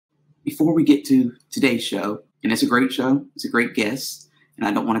Before we get to today's show, and it's a great show, it's a great guest, and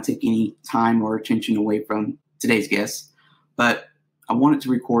I don't want to take any time or attention away from today's guest, but I wanted to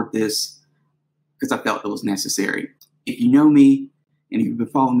record this because I felt it was necessary. If you know me, and if you've been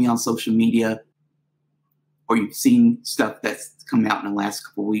following me on social media, or you've seen stuff that's come out in the last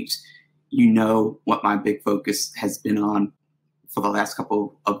couple of weeks, you know what my big focus has been on for the last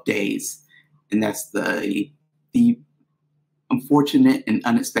couple of days, and that's the unfortunate and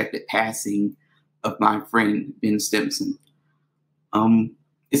unexpected passing of my friend Ben Stimson.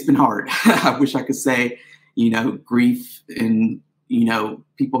 It's been hard. I wish I could say, grief and,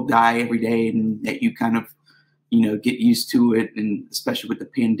 people die every day and that you kind of, get used to it. And especially with the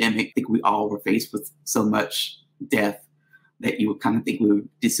pandemic, I think we all were faced with so much death that you would kind of think we were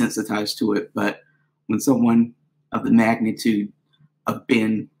desensitized to it. But when someone of the magnitude of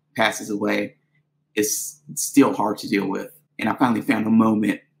Ben passes away, it's still hard to deal with. And I finally found a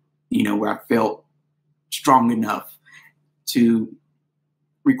moment, where I felt strong enough to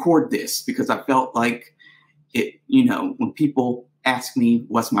record this because I felt like it, when people ask me,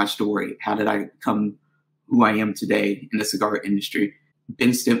 what's my story? How did I become who I am today in the cigar industry?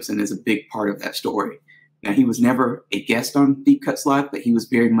 Ben Stimson is a big part of that story. Now, he was never a guest on Deep Cuts Live, but he was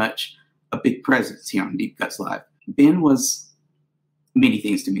very much a big presence here on Deep Cuts Live. Ben was many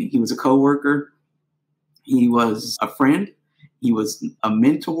things to me. He was a coworker. He was a friend. He was a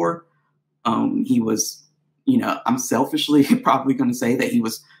mentor. He was, I'm selfishly probably going to say that he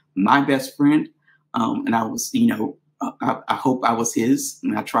was my best friend. And I was, I hope I was his.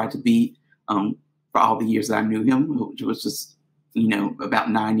 And I tried to be for all the years that I knew him, which was just,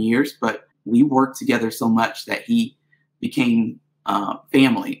 about 9 years. But we worked together so much that he became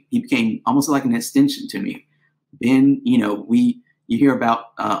family. He became almost like an extension to me. Ben, you hear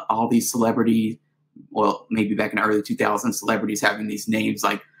about all these celebrities. Well, maybe back in the early 2000s, celebrities having these names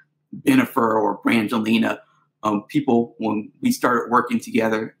like Benifer or Brangelina. People, when we started working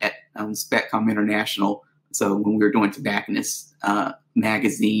together at Spectcom International, so when we were doing Tobacconist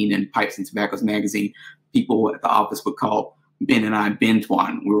magazine and Pipes and Tobaccos magazine, people at the office would call Ben and I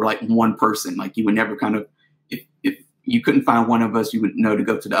Bentwan. We were like one person. Like you would never kind of, if you couldn't find one of us, you would know to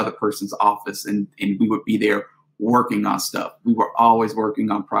go to the other person's office and we would be there working on stuff. We were always working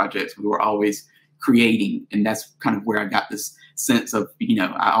on projects. We were always creating. And that's kind of where I got this sense of,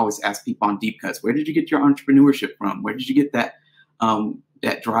 I always ask people on Deep Cuts, where did you get your entrepreneurship from? Where did you get that,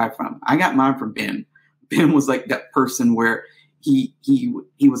 that drive from? I got mine from Ben. Ben was like that person where he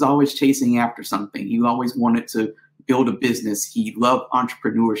was always chasing after something. He always wanted to build a business. He loved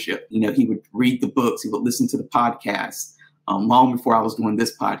entrepreneurship. He would read the books. He would listen to the podcasts long before I was doing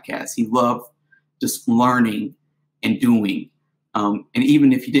this podcast. He loved just learning and doing. And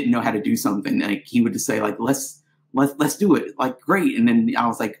even if he didn't know how to do something, like he would just say, like, let's do it. Like, great. And then I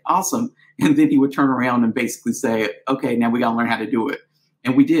was like, awesome. And then he would turn around and basically say, okay, now we got to learn how to do it.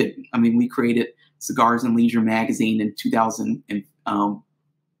 And we did. I mean, we created Cigars and Leisure magazine in 2000 and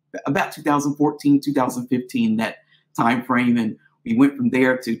about 2014, 2015, that time frame. And we went from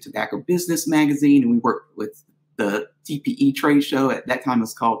there to Tobacco Business magazine, and we worked with the TPE trade show. At that time, it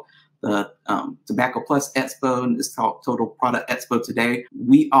was called the Tobacco Plus Expo, and it's called Total Product Expo today.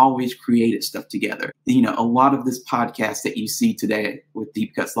 We always created stuff together. A lot of this podcast that you see today with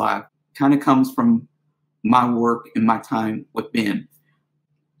Deep Cuts Live kind of comes from my work and my time with Ben.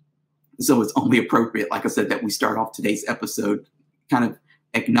 So it's only appropriate, like I said, that we start off today's episode kind of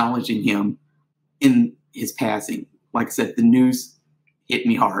acknowledging him in his passing. Like I said, the news hit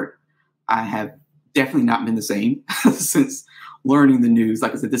me hard. I have definitely not been the same since learning the news.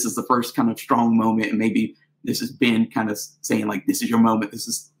 Like I said, this is the first kind of strong moment, and maybe this has been kind of saying, like, this is your moment. This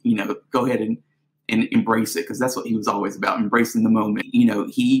is, go ahead and embrace it, because that's what he was always about, embracing the moment.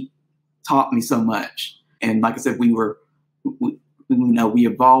 He taught me so much. And like I said, we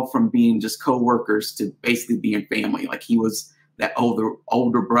evolved from being just co-workers to basically being family. Like he was that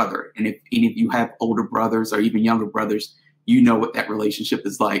older brother. And if any of you have older brothers or even younger brothers, you know what that relationship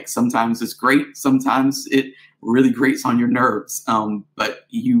is like. Sometimes it's great. Sometimes it really grates on your nerves. But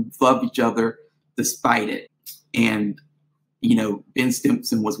you love each other despite it. And, Ben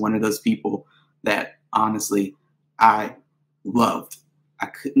Stimson was one of those people that honestly I loved. I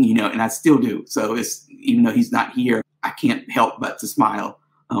couldn't, and I still do. So it's, even though he's not here, I can't help but to smile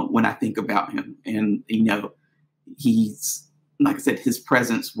when I think about him. And, he's, like I said, his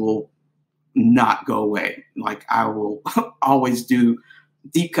presence will not go away. Like I will always do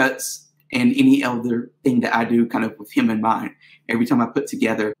Deep Cuts and any other thing that I do kind of with him in mind. Every time I put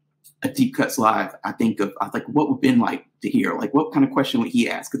together a Deep Cuts Live, I think what would Ben like to hear? Like what kind of question would he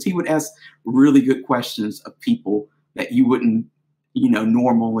ask? Because he would ask really good questions of people that you wouldn't,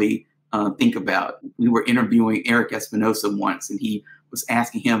 normally think about. We were interviewing Eric Espinosa once, and he was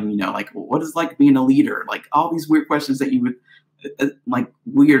asking him, like, well, what is it like being a leader? Like all these weird questions that you would like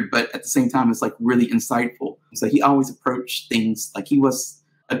weird, but at the same time, it's like really insightful. So he always approached things like he was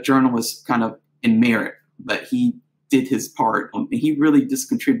a journalist kind of in merit, but he did his part. And he really just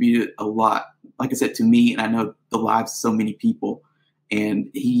contributed a lot, like I said, to me, and I know the lives of so many people.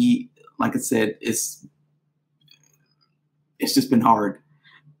 And he, like I said, it's just been hard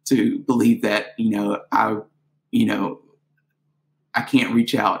to believe that, I can't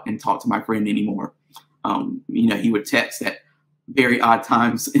reach out and talk to my friend anymore. He would text at very odd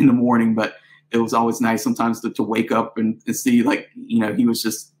times in the morning, but it was always nice sometimes to wake up and see, like, he was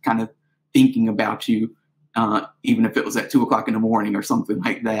just kind of thinking about you, even if it was at 2 o'clock in the morning or something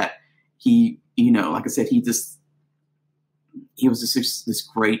like that. He, like I said, he was just this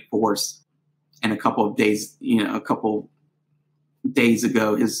great force. And a couple days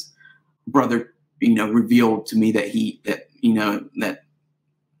ago, his brother, revealed to me that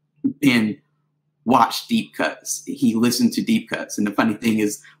Ben watched deep cuts. He listened to deep cuts. And the funny thing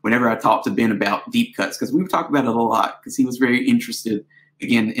is, whenever I talked to Ben about deep cuts, because we talked about it a lot, because he was very interested,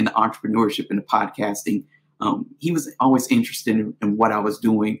 again, in the entrepreneurship and the podcasting. He was always interested in what I was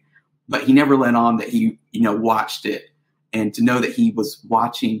doing, but he never let on that he, watched it. And to know that he was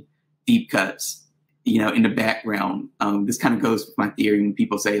watching deep cuts, in the background, this kind of goes with my theory when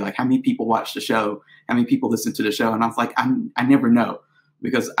people say, like, how many people watch the show? How many people listen to the show? And I was like, I never know,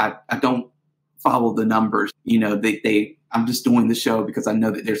 because I don't follow the numbers. I'm just doing the show because I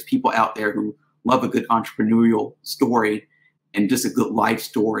know that there's people out there who love a good entrepreneurial story and just a good life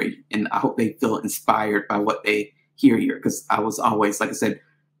story. And I hope they feel inspired by what they hear here. Because I was always, like I said,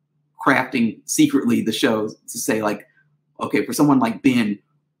 crafting secretly the show to say, like, okay, for someone like Ben,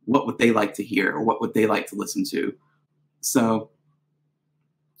 what would they like to hear, or what would they like to listen to? So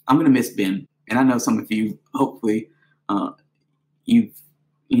I'm going to miss Ben. And I know some of you, hopefully, you've,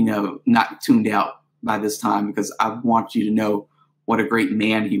 not tuned out by this time, because I want you to know what a great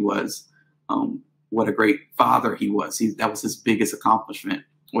man he was. What a great father he was. That was his biggest accomplishment.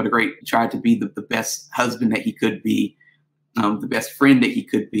 What a great, tried to be the best husband that he could be, the best friend that he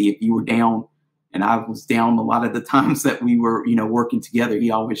could be. If you were down, and I was down a lot of the times that we were, working together,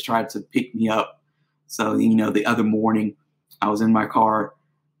 he always tried to pick me up. So, the other morning I was in my car,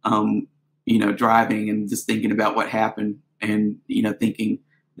 driving and just thinking about what happened, and, thinking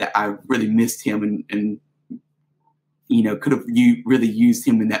that I really missed him and could have really used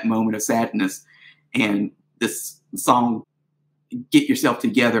him in that moment of sadness. And this song, Get Yourself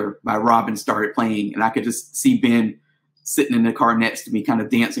Together by Robin, started playing, and I could just see Ben sitting in the car next to me, kind of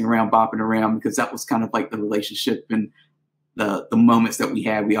dancing around, bopping around, because that was kind of like the relationship and the moments that we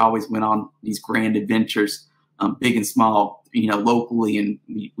had. We always went on these grand adventures, big and small, locally, and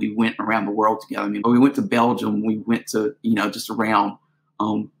we went around the world together. I mean, we went to Belgium, we went to, just around.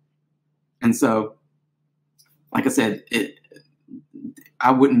 And so, like I said,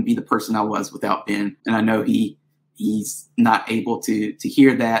 I wouldn't be the person I was without Ben. And I know he's not able to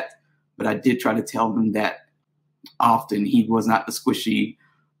hear that, but I did try to tell him that often. He was not the squishy,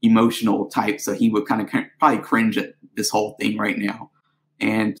 emotional type, so he would kind of probably cringe at this whole thing right now.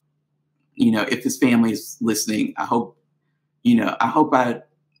 And if his family is listening, I hope I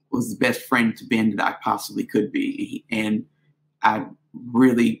was the best friend to Ben that I possibly could be. And I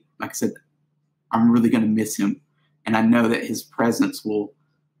really, like I said, I'm really going to miss him, and I know that his presence will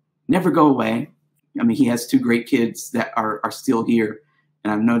never go away. I mean, he has 2 great kids that are still here,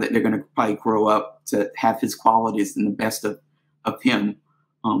 and I know that they're going to probably grow up to have his qualities and the best of him.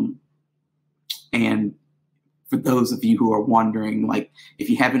 And for those of you who are wondering, like, if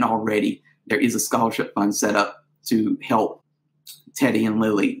you haven't already, there is a scholarship fund set up to help Teddy and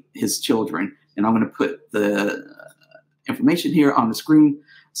Lily, his children. And I'm going to put the information here on the screen.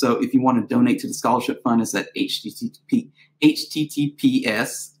 So if you want to donate to the scholarship fund, it's at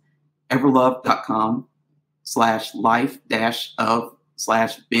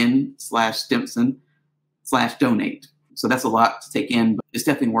So that's a lot to take in, but it's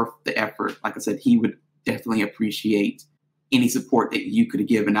definitely worth the effort. Like I said, he would definitely appreciate any support that you could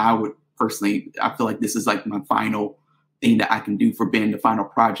give. And I would personally, I feel like this is like my final thing that I can do for Ben, the final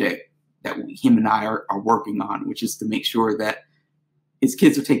project that him and I are working on, which is to make sure that his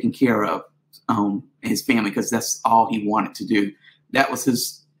kids are taken care of, and his family, because that's all he wanted to do. That was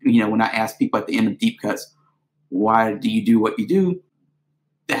his, when I asked people at the end of Deep Cuts, why do you do what you do?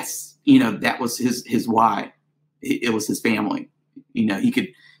 That's, that was his why. It was his family.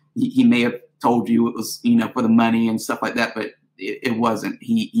 He may have told you it was, for the money and stuff like that, but it wasn't.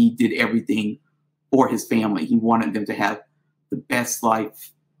 He did everything for his family. He wanted them to have the best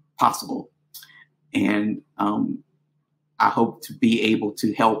life possible. And I hope to be able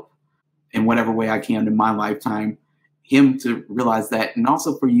to help in whatever way I can in my lifetime, him to realize that. And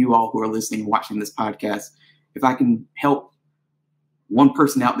also for you all who are listening and watching this podcast, if I can help one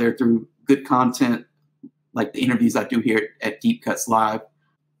person out there through good content, like the interviews I do here at Deep Cuts Live,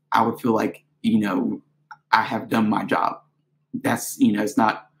 I would feel like, I have done my job. That's, it's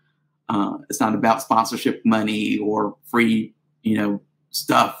not about sponsorship money or free,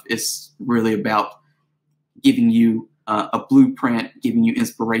 stuff. It's really about giving you a blueprint, giving you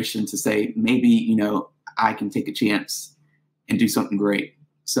inspiration to say, maybe, I can take a chance and do something great.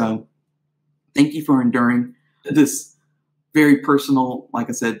 So thank you for enduring this very personal, like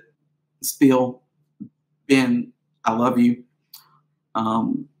I said, spiel. Ben, I love you.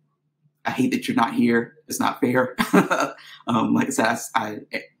 I hate that you're not here. It's not fair. Like I said, I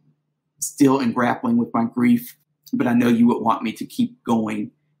still am grappling with my grief, but I know you would want me to keep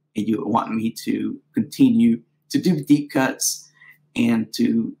going, and you would want me to continue to do deep cuts and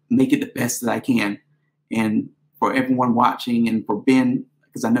to make it the best that I can. And for everyone watching, and for Ben,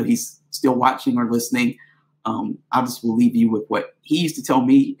 because I know he's still watching or listening, I just will leave you with what he used to tell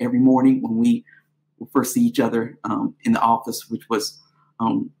me every morning when we would first see each other in the office, which was,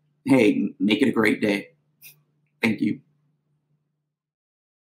 hey, make it a great day. Thank you.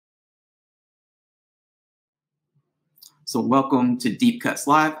 So welcome to Deep Cuts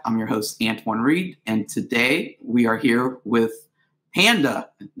Live. I'm your host, Antoine Reed, and today we are here with Panda.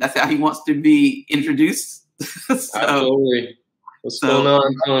 That's how he wants to be introduced. Absolutely. What's going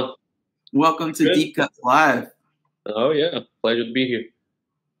on? Welcome to Deep Cuts Live. Oh, yeah. Pleasure to be here.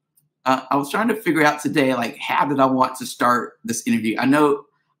 I was trying to figure out today, like, how did I want to start this interview? I know,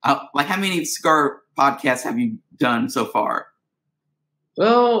 like, how many cigar podcasts have you done so far?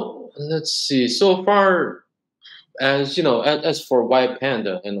 Well, let's see. So far, as you know, as for White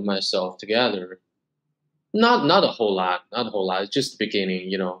Panda and myself together, not a whole lot. Not a whole lot. It's just the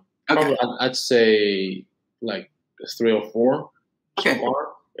beginning, Okay. Probably, I'd say like 3 or 4. Okay. So far.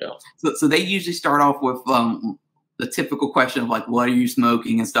 Yeah. So they usually start off with the typical question of like, what are you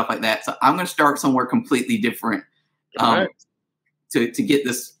smoking and stuff like that. So I'm going to start somewhere completely different Right. to get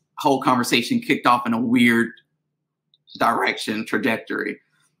this whole conversation kicked off in a weird trajectory.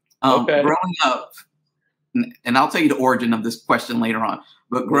 Okay. Growing up, and I'll tell you the origin of this question later on,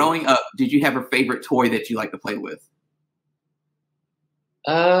 but growing up, did you have a favorite toy that you like to play with?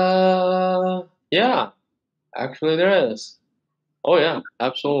 Yeah. Actually, there is. Oh, yeah.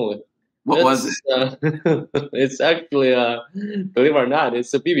 Absolutely. What was it? It's actually, believe it or not,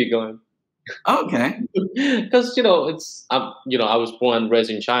 it's a BB gun. Okay. Because I was born and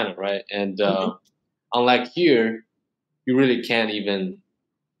raised in China, right? And unlike here, you really can't even,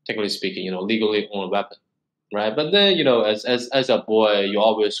 technically speaking, legally own a weapon, right? But then, as a boy, you're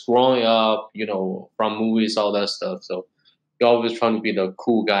always growing up, from movies, all that stuff. So you're always trying to be the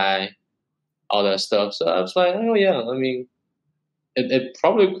cool guy, all that stuff. So I was like, oh yeah, I mean, it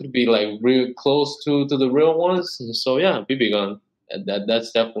probably could be like real close to the real ones. So yeah, BB gun.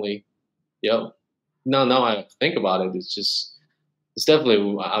 That's definitely, yeah. Now I think about it, it's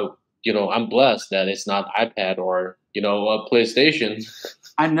definitely, I'm blessed that it's not iPad or a PlayStation.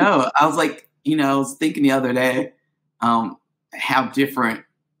 I know. I was like, I was thinking the other day, how different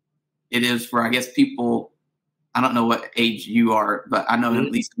it is for, I guess, people. I don't know what age you are, but I know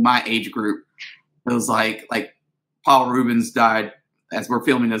at least my age group, it was like Paul Rubens died as we're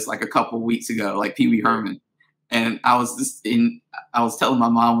filming this like a couple of weeks ago, like Pee Wee Herman. And I was telling my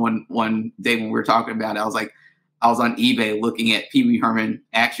mom one day when we were talking about it, I was like, I was on eBay looking at Pee Wee Herman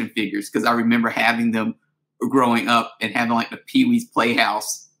action figures because I remember having them growing up and having like the Pee Wee's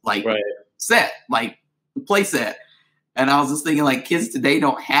Playhouse set, like the play set. And I was just thinking, like, kids today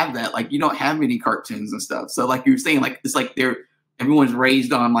don't have that. Like, you don't have many cartoons and stuff. So, like you were saying, like, it's like everyone's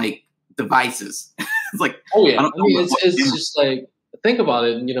raised on like devices. It's like, oh yeah, I mean, it's just like, think about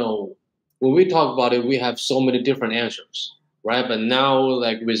it. When we talk about it, we have so many different answers, right? But now,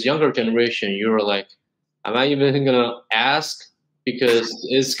 like with younger generation, you're like, am I even gonna ask? Because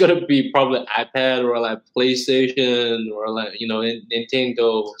it's gonna be probably iPad or like PlayStation or like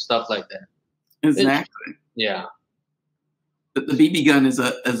Nintendo, stuff like that. Exactly. Yeah. The BB gun is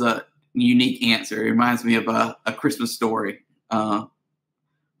a unique answer. It reminds me of a Christmas Story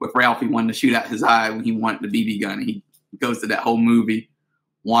with Ralphie wanting to shoot out his eye when he wanted the BB gun. He goes to that whole movie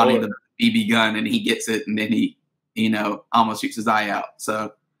wanting the BB gun, and he gets it, and then he almost shoots his eye out.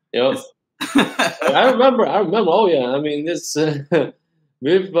 So yep. I remember. Oh yeah, I mean this.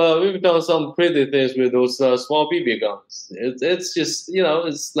 We've done some pretty things with those small BB guns. It's just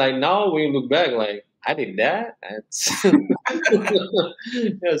it's like now when you look back, like I did that.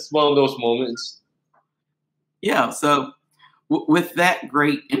 It's one of those moments. Yeah. So with that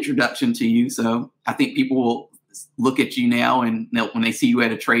great introduction to you, so I think people will look at you now, and when they see you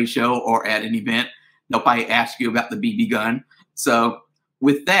at a trade show or at an event, they'll probably ask you about the BB gun. So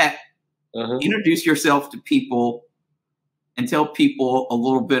with that, introduce yourself to people and tell people a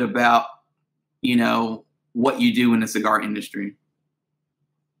little bit about, what you do in the cigar industry.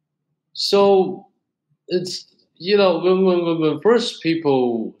 So it's, when first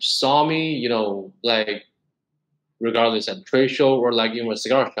people saw me, like regardless at a trade show or like in a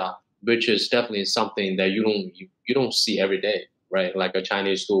cigar shop, which is definitely something that you don't see every day, right? Like a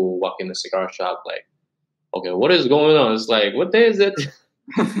Chinese who walk in the cigar shop, like, okay, what is going on? It's like, what day is it?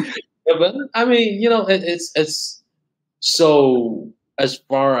 Yeah, but I mean, it's so. As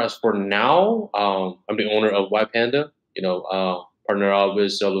far as for now, I'm the owner of White Panda. Partner up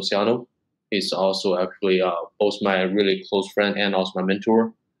with Luciano. He's also actually both my really close friend and also my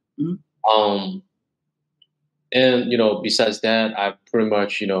mentor. Mm-hmm. And besides that, I pretty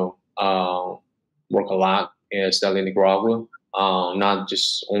much work a lot in selling Nicaragua. Not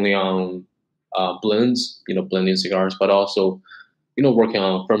just only on blends, blending cigars, but also working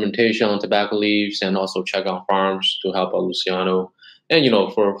on fermentation on tobacco leaves and also check on farms to help out Luciano. And,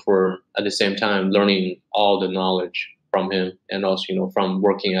 for at the same time, learning all the knowledge from him and also, from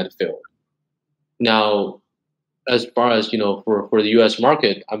working at the field. Now, as far as, for the US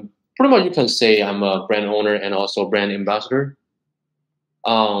market, I'm pretty much, you can say I'm a brand owner and also brand ambassador.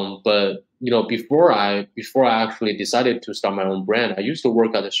 But, before I actually decided to start my own brand, I used to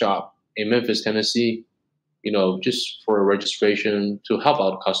work at a shop in Memphis, Tennessee, just for registration to help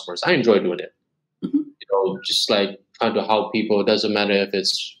out customers. I enjoy doing it. Mm-hmm. Just like trying to help people. It doesn't matter if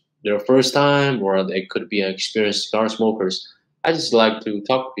it's their first time or they could be experienced cigar smokers. I just like to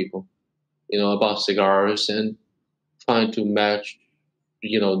talk to people, about cigars and trying to match,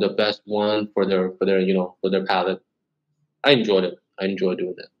 the best one for their palate. I enjoyed it. I enjoy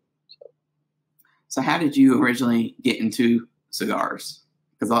doing it. So how did you originally get into cigars?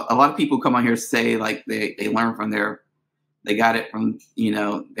 Because a lot of people come on here say like they learn from they got it from,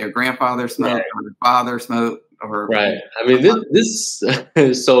 their grandfather smoked or their father smoked. Right. I mean, this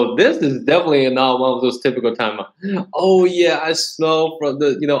so this is definitely not one of those typical time. Oh yeah, I smell from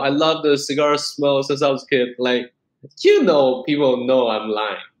I love the cigar smell since I was a kid. Like, people know I'm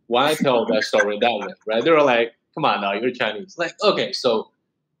lying. Why tell that story that way, right? They're like, come on now, you're Chinese. Like, okay, so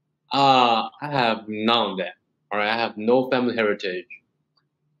I have none of that. All right, I have no family heritage.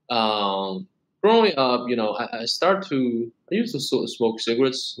 Growing up, I used to smoke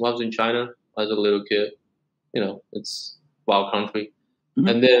cigarettes when I was in China as a little kid. It's wild country. Mm-hmm.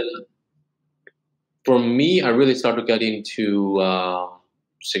 And then for me, I really started getting into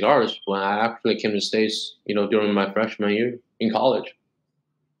cigars when I actually came to the States, during my freshman year in college.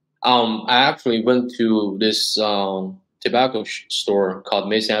 I actually went to this tobacco store called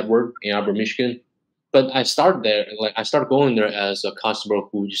Mason Edward in Arbor, Michigan. But I started there, I started going there as a customer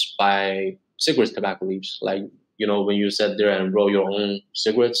who just buy cigarettes, tobacco leaves. Like, when you sit there and roll your own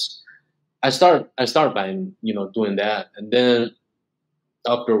cigarettes. I started by doing that, and then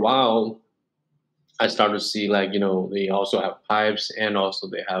after a while, I started to see they also have pipes and also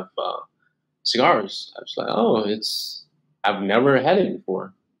they have cigars. I was like, oh, I've never had it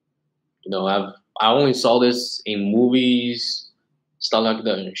before. I only saw this in movies, stuff like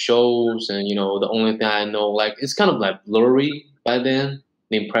that, in shows, and the only thing I know, it's kind of like blurry by then.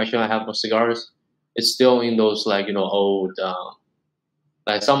 The impression I have of cigars, it's still in those old.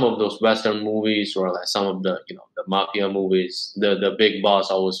 Like some of those Western movies or like some of the the mafia movies, the big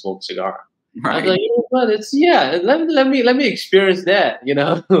boss always smoked cigar. Right. I was like, what? Let me experience that.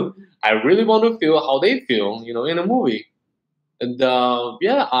 I really want to feel how they feel, in a movie. And I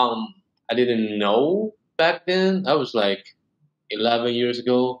didn't know back then. I was like 11 years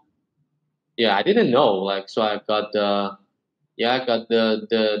ago. Yeah, I didn't know. So I got the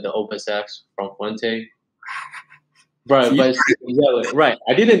Opus X from Fuente. Right, but right.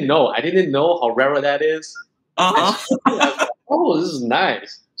 I didn't know how rare that is. Like, oh, this is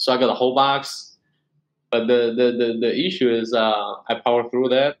nice. So I got a whole box. But the issue is I powered through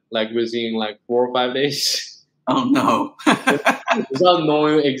that within 4 or 5 days. Oh no. Without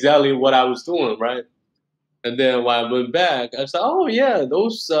knowing exactly what I was doing, right? And then when I went back, I said, "Oh yeah,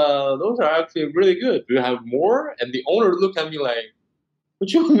 those are actually really good. Do you have more?" And the owner looked at me like,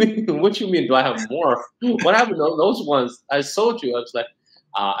 "What you mean? What you mean? Do I have more? What happened to those ones I sold you?" I was like,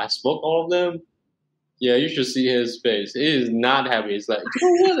 "I smoked all of them." Yeah, you should see his face. He is not happy. It's like,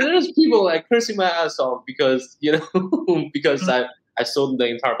 what? There's people cursing my ass off because because I sold the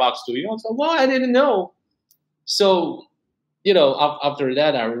entire box to you. I was like, well, I didn't know. So you know, after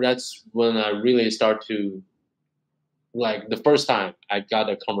that, that's when I really start to, like, the first time I got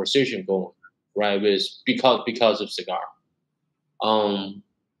a conversation going, right, was because of cigar. Um,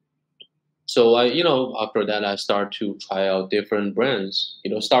 so I, you know, after that I start to try out different brands.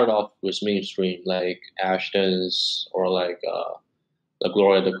 You know, start off with mainstream like Ashton's or like La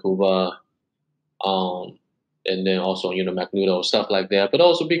Gloria de Cuba, um, and then also, you know, Magnudo, stuff like that. But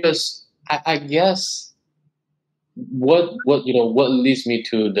also because I guess what you know what leads me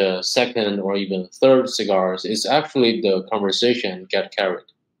to the second or even third cigars is actually the conversation get carried,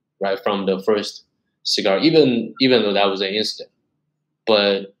 right, from the first cigar, even though that was an instant.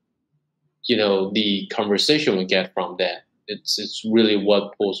 But you know, the conversation we get from that, it's really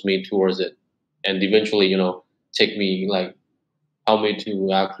what pulls me towards it, and eventually, you know, take me like help me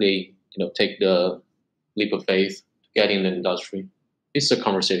to actually, you know, take the leap of faith to get in the industry. It's a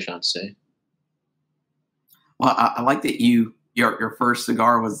conversation, I'd say. Well, I like that your first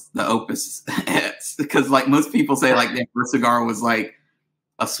cigar was the Opus X, because like most people say like their first cigar was like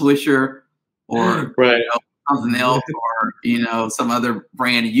a Swisher or Right. something else, or you know, some other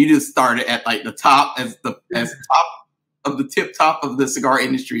brand. And you just started at like the top, as top of the tip top of the cigar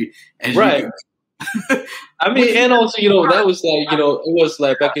industry as you Right. could. I mean, and also, you know, that was like, you know, it was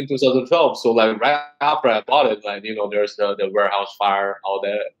like back in 2012. So like right after I bought it, like, you know, there's the warehouse fire, all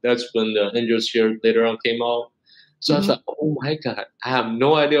that. That's when the Angels Share later on came out. So I was Mhm. like, oh my God, I have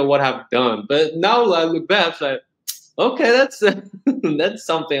no idea what I've done. But now I look back, it's like, okay, that's that's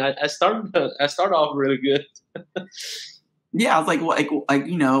something. I started off really good. Yeah, I was like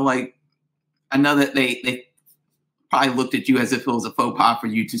you know, like I know that they probably looked at you as if it was a faux pas for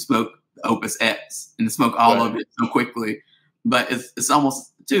you to smoke the Opus X and to smoke all Right. of it so quickly. But it's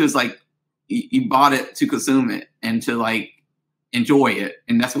almost too. It's like you bought it to consume it and to like enjoy it,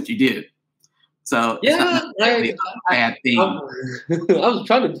 and that's what you did. So it's not Yeah, necessarily like a bad I, thing. I was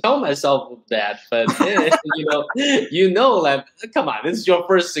trying to tell myself that, but you know, like, come on, this is your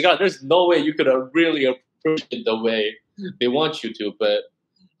first cigar. There's no way you could have really approached it the way they want you to. But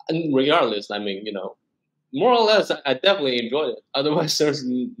regardless, I mean, you know, more or less, I definitely enjoyed it. Otherwise, there's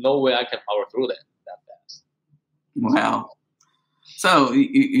no way I can power through that fast. Wow. So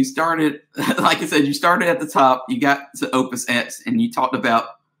you started, like I said, you started at the top. You got to Opus X, and you talked about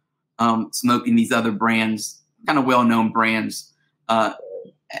smoking these other brands, kind of well-known brands. Uh,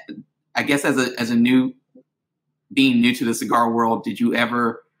 I guess as a new being new to the cigar world, did you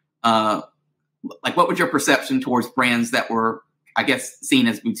ever uh, like what was your perception towards brands that were, I guess, seen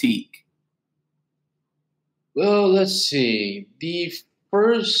as boutique? Well, let's see. The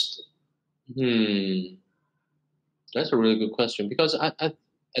first, hmm, that's a really good question because I'd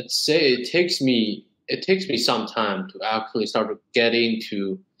say it takes me some time to actually start to get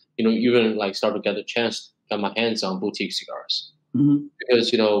into, you know, even like start to get a chance to get my hands on boutique cigars. Mm-hmm.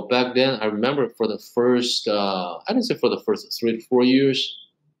 Because, you know, back then I remember for the first I didn't say for the first 3 to 4 years,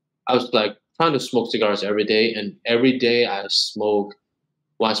 I was like trying to smoke cigars every day, and every day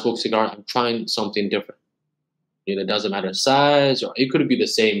when I smoke cigar, I'm trying something different. You know, it doesn't matter size, or it could be the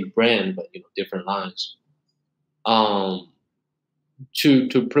same brand but, you know, different lines. Um, to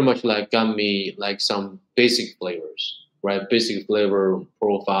pretty much like got me like some basic flavors, right? Basic flavor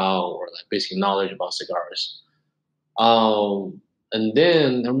profile or like basic knowledge about cigars. And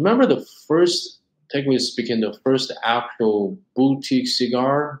then I remember the first, technically speaking, the first actual boutique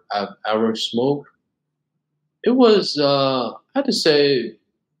cigar I've ever smoked. It was I had to say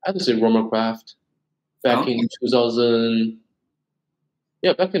Romer Craft back Oh, in 2000.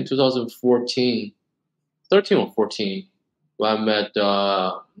 Yeah, back in 2014, 13 or 14, when I met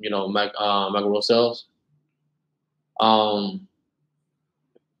you know, Mac Rosales. Um,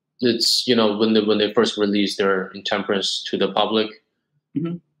 it's, you know, when they first released their Intemperance to the public.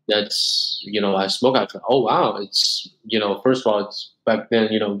 mm-hmm. That's, you know, I smoke. I thought, oh wow, it's, you know, first of all, it's back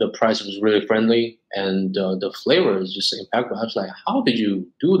then, you know, the price was really friendly, and the flavor is just impeccable. I was like, how did you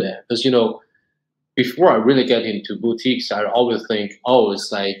do that? Because, you know, before I really get into boutiques, I always think, oh,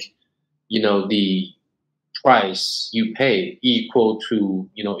 it's like, you know, the price you pay equals to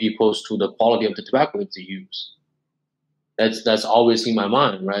the quality of the tobacco that you use. That's always in my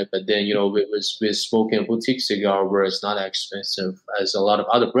mind, right? But then, you know, with smoking a boutique cigar where it's not as expensive as a lot of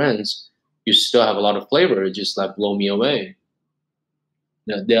other brands, you still have a lot of flavor. It just like blow me away.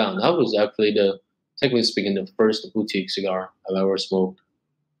 Yeah, that was actually the, technically speaking, the first boutique cigar I've ever smoked.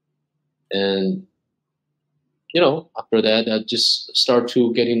 And, you know, after that, I just start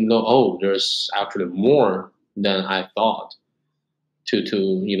to getting to know, oh, there's actually more than I thought to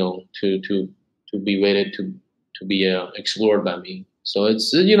you know to be waited to be explored by me. So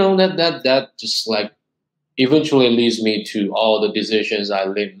it's, you know, that just like eventually leads me to all the decisions I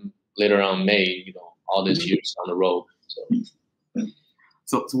later on made, you know, all these years on the road.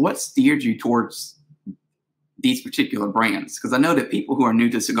 So what steered you towards these particular brands? Because I know that people who are new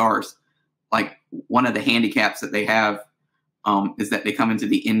to cigars, like one of the handicaps that they have is that they come into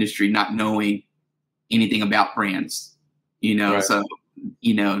the industry not knowing anything about brands, you know, Right. so,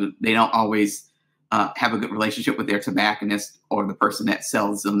 you know, they don't always have a good relationship with their tobacconist or the person that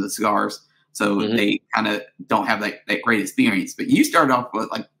sells them the cigars. So they kind of don't have that great experience. But you started off with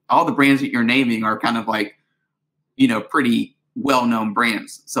like all the brands that you're naming are kind of like, you know, pretty well-known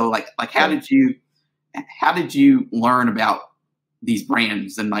brands. So like how did you learn about these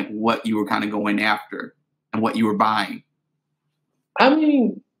brands and like what you were kind of going after and what you were buying? I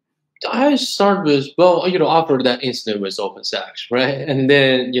mean, I started with, well, you know, after that incident with Open Sachs, right? And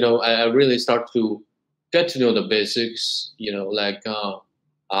then, you know, I really start to get to know the basics, you know, like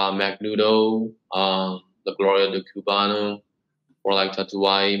Magnudo, La Gloria de Cubano, or like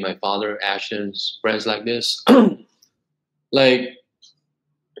Tatuai, my father, Ashton's, brands like this. Like,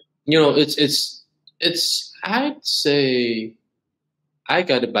 you know, it's I'd say I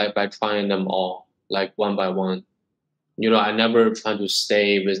got it by trying them all, like one by one. You know, I never try to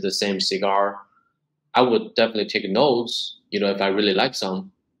stay with the same cigar. I would definitely take notes, you know, if I really like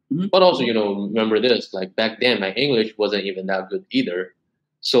some. But also, you know, remember this, like back then, my English wasn't even that good either.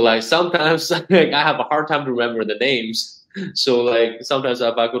 So like sometimes like I have a hard time to remember the names. So like sometimes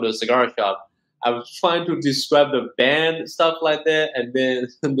if I go to a cigar shop, I was trying to describe the band, stuff like that, and then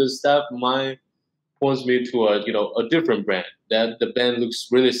the stuff mine points me to a, you know, a different brand. That the band looks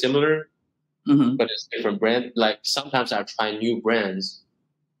really similar, but it's different brand. Like sometimes I try new brands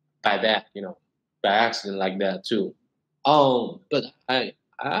by that, you know, by accident like that too. But I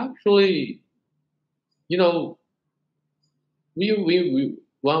actually, you know, we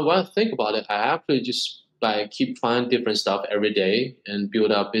when I think about it, I actually just like keep trying different stuff every day and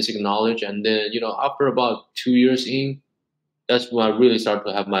build up basic knowledge. And then, you know, after about 2 years in, that's when I really start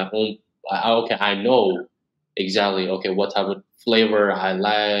to have my own. Okay, I know exactly. Okay, what type of flavor I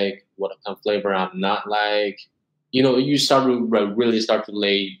like, what kind of flavor I'm not like. You know, you start to really start to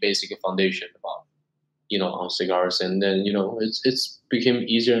lay basic foundation about, you know, on cigars, and then, you know, it's became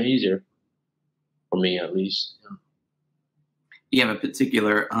easier and easier for me at least. Yeah. You have a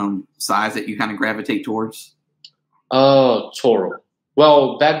particular size that you kind of gravitate towards? Toro.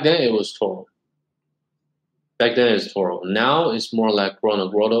 Well, back then it was Toro. Back then it's Toro. Now it's more like Corona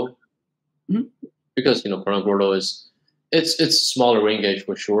Grotto, because, you know, Corona Grotto is it's smaller ring gauge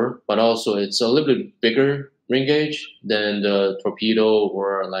for sure, but also it's a little bit bigger ring gauge than the Torpedo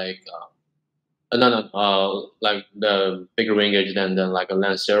or like like the bigger ring gauge than like a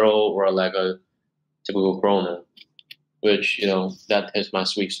Lancero or like a typical Corona, which, you know, that is my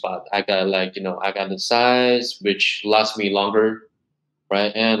sweet spot. I got like, you know, I got the size which lasts me longer,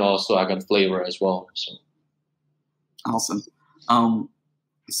 right? And also I got flavor as well. So Awesome.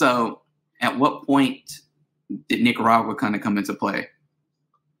 So at what point did Nicaragua kind of come into play?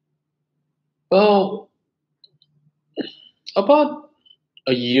 well, about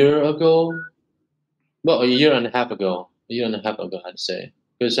a year ago, well, a year and a half ago, I'd say,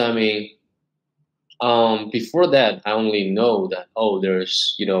 because I mean, before that, I only know that, oh,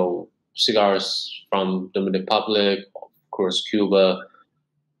 there's, you know, cigars from the Republic, of course, Cuba,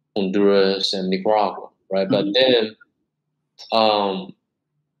 Honduras, and Nicaragua, right? But then, um,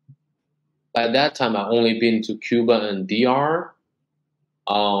 by that time, I only been to Cuba and DR.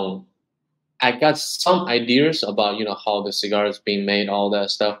 Um, I got some ideas about, you know, how the cigar is being made, all that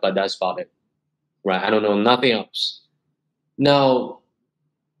stuff, but that's about it, right? I don't know nothing else. Now,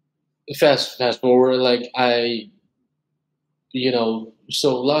 fast forward, like you know,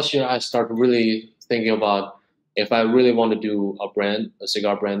 so last year I started really thinking about if I really want to do a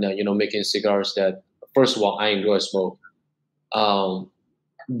cigar brand that, you know, making cigars that, first of all, I enjoy smoke.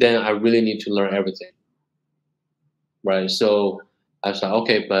 Then I really need to learn everything, right? So I was like,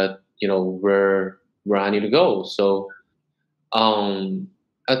 okay, but, you know, where I need to go. So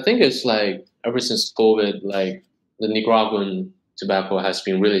I think it's like ever since COVID, like the Nicaraguan tobacco has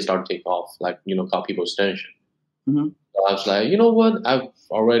been really starting to take off, like, you know, caught people's attention. So I was like, you know what? I've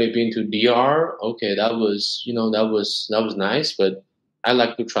already been to DR. Okay, that was, you know, that was nice, but I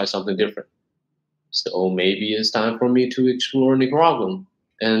like to try something different. So maybe it's time for me to explore Nicaraguan.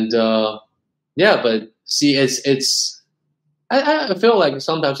 And yeah, but see, I feel like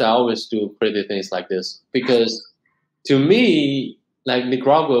sometimes I always do crazy things like this because to me, like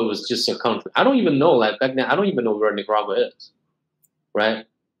Nicaragua was just a country. I don't even know, like back then, I don't even know where Nicaragua is, right?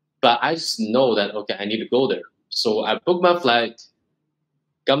 But I just know that, okay, I need to go there. So I booked my flight,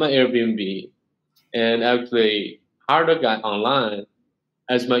 got my Airbnb, and actually hired a guy online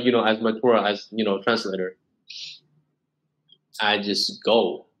as my, as my tour, as translator. I just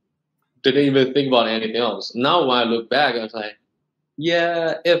go. Didn't even think about anything else. Now when I look back, I was like,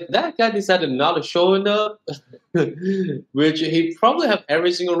 yeah, if that guy decided not to showing up, which he probably have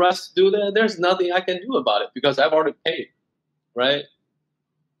every single right to do that, there's nothing I can do about it because I've already paid, right?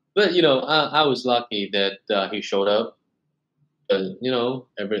 But I was lucky that he showed up. But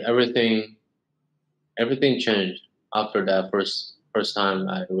everything changed after that first time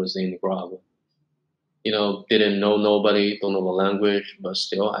I was in Nicaragua. Didn't know nobody, don't know the language, but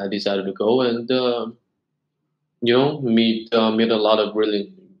still I decided to go and meet a lot of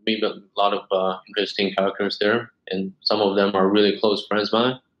interesting characters there, and some of them are really close friends of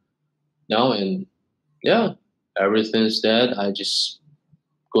mine now. And yeah, ever since that, I just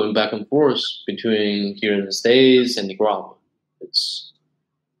going back and forth between here in the States and Nicaragua.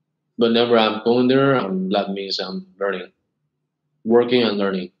 Whenever I'm going there, that means I'm learning, working and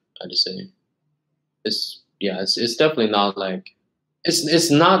learning. I just say it's definitely not like it's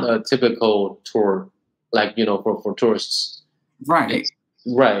not a typical tour like for tourists. Right.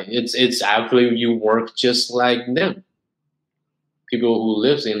 Right. It's actually you work just like them. People who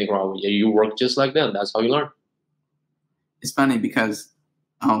lives in Nicaragua, you work just like them. That's how you learn. It's funny because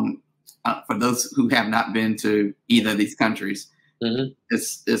for those who have not been to either of these countries,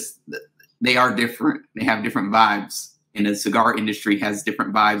 they are different. They have different vibes, and the cigar industry has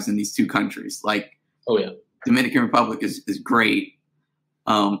different vibes in these two countries. Like, oh yeah, Dominican Republic is great,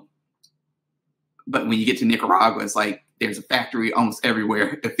 but when you get to Nicaragua, it's like there's a factory almost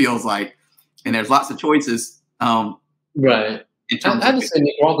everywhere. It feels like, and there's lots of choices. Right. I would say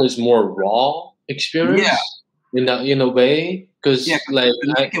Nicaragua is more raw experience. Yeah. In a way, because it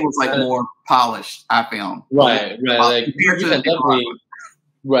was like more polished. I found right. Like you can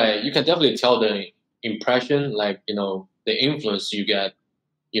definitely tell the impression, like the influence you get.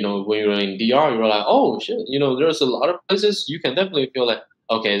 When you're in DR, you're like, oh shit. There's a lot of places you can definitely feel like,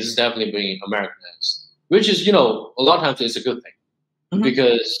 okay, this is definitely being Americanized, which is a lot of times it's a good thing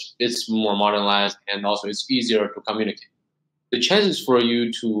because it's more modernized and also it's easier to communicate. The chances for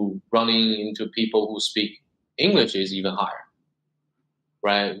you to running into people who speak English is even higher,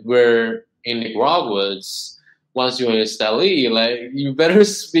 right? Where in Nicaragua, once you're in Esteli, like you better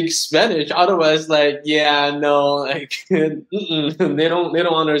speak Spanish, otherwise, like they don't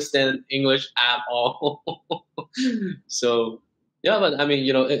understand English at all. So yeah, but I mean,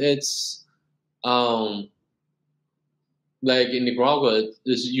 it's like in Nicaragua,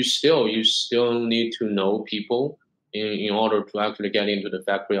 you still need to know people in order to actually get into the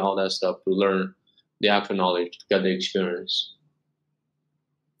factory, all that stuff, to learn the actual knowledge, to get the experience.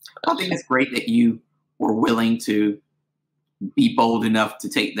 I think it's great that you were willing to be bold enough to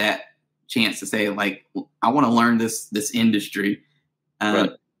take that chance to say, like, I want to learn this industry,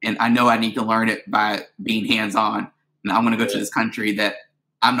 right. And I know I need to learn it by being hands-on. And I'm going to go to this country that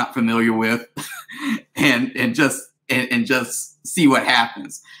I'm not familiar with, and just see what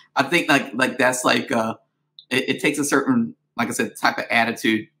happens. I think like that's like it takes a certain, like I said, type of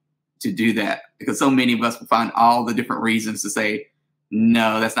attitude to do that, because so many of us will find all the different reasons to say,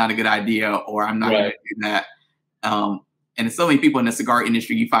 no, that's not a good idea, or I'm not going to do that. And there's so many people in the cigar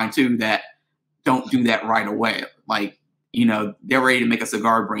industry you find too that don't do that right away. Like, they're ready to make a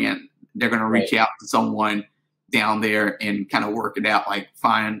cigar brand. They're going to reach out to someone down there and kind of work it out, like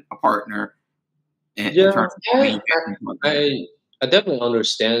find a partner. And I definitely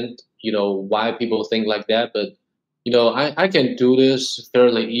understand, why people think like that, but I can do this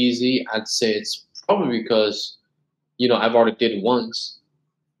fairly easy. I'd say it's probably because I've already did it once,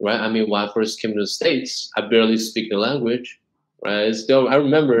 right? I mean, when I first came to the States, I barely speak the language, right? Still, I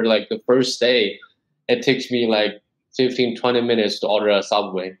remember like the first day, it takes me like 15, 20 minutes to order a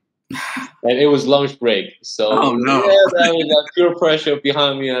Subway. And it was lunch break. So that was that pure pressure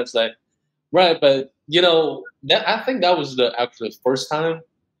behind me. I was like, right, but I think that was the actually first time,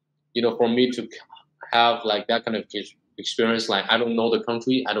 for me to have like that kind of experience. Like, I don't know the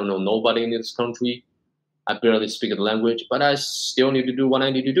country, I don't know nobody in this country, I barely speak the language, but I still need to do what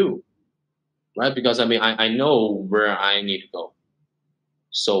I need to do, right? Because I mean, I know where I need to go.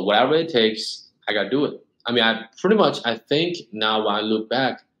 So whatever it takes, I gotta do it. I mean, I think now when I look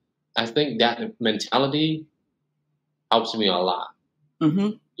back, I think that mentality helps me a lot.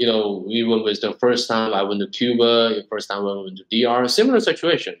 Even with the first time I went to Cuba, the first time I went to DR, similar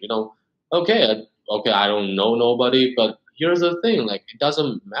situation. Okay, I don't know nobody, but here's the thing: like, it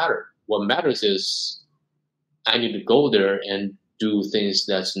doesn't matter. What matters is I need to go there and do things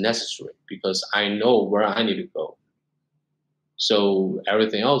that's necessary because I know where I need to go. So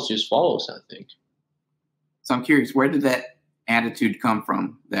everything else just follows, I think. So I'm curious, where did that attitude come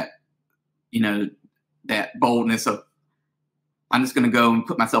from? That, you know, that boldness of, I'm just going to go and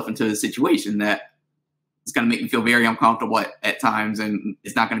put myself into a situation that is going to make me feel very uncomfortable at times, and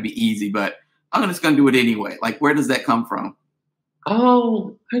it's not going to be easy, but I'm just going to do it anyway. Like, where does that come from?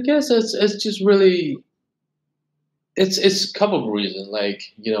 I guess it's just really it's a couple of reasons. Like,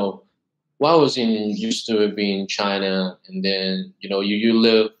 you know, when I was used to it being in China, and then, you know, you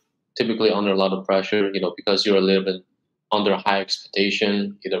live typically under a lot of pressure, you know, because you're living under high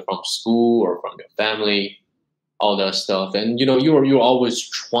expectation, either from school or from your family, all that stuff. And, you know, you're always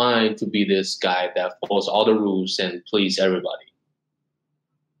trying to be this guy that follows all the rules and please everybody.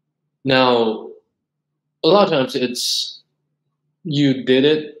 Now, a lot of times it's you did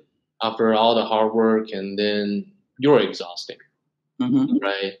it after all the hard work, and then you're exhausting,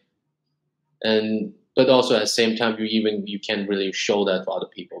 right? And but also at the same time, you can't really show that to other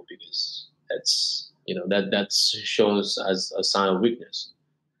people, because that's, you know, that shows as a sign of weakness.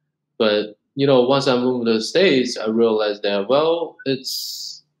 But, you know, once I moved to the States, I realized that, well,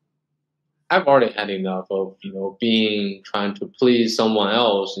 I've already had enough of, you know, trying to please someone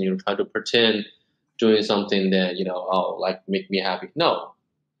else, and, you know, try to pretend doing something that, you know, oh, like make me happy. No,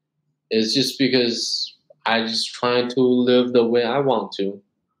 it's just because I just trying to live the way I want to.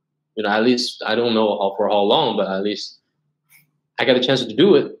 You know, at least I don't know for how long, but at least I got a chance to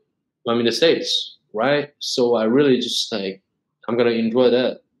do it. I'm in the States, right? So I really just like, I'm gonna enjoy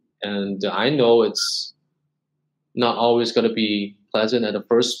that, and I know it's not always gonna be pleasant at the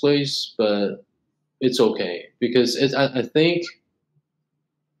first place, but it's okay, because I think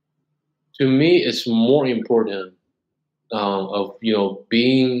to me it's more important of, you know,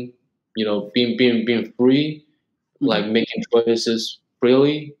 being free, like making choices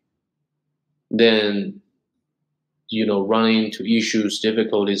freely, than, you know, running into issues,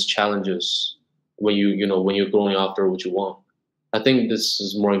 difficulties, challenges when when you're going after what you want. I think this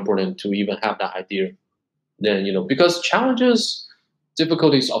is more important to even have that idea than, you know, because challenges,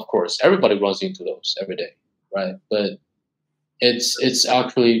 difficulties, of course, everybody runs into those every day, right? But it's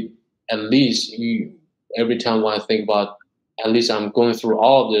actually, at least every time when I think about, at least I'm going through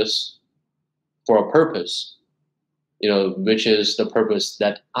all of this for a purpose, you know, which is the purpose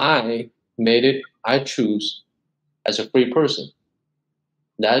that I made it, I choose as a free person.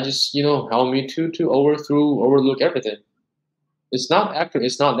 That just, you know, helped me to overlook everything. It's not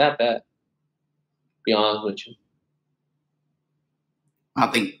that bad, to be honest with you. I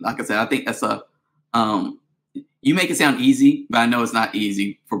think, like I said, I think that's you make it sound easy, but I know it's not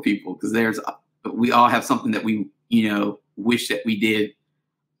easy for people, because we all have something that we, you know, wish that we did,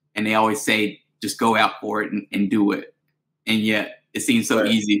 and they always say, just go out for it and do it. And yet it seems so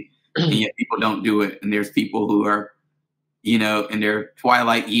easy, and yet people don't do it. And there's people who are, you know, in their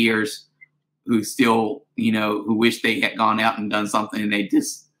twilight years, who still, you know, who wish they had gone out and done something, and they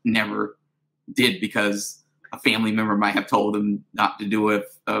just never did, because a family member might have told them not to do it.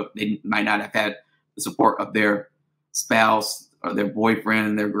 They might not have had the support of their spouse or their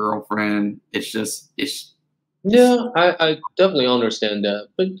boyfriend, their girlfriend. Yeah, I definitely understand that.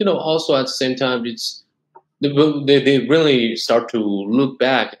 But, you know, also at the same time, they really start to look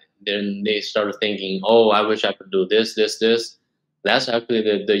back, then they start thinking, oh, I wish I could do this, this, this. That's actually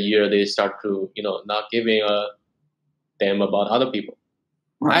the year they start to, you know, not giving a damn about other people.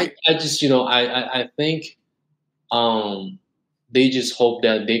 Right. I just, you know, I think they just hope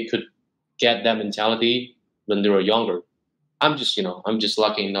that they could get that mentality when they were younger. I'm just, you know, I'm just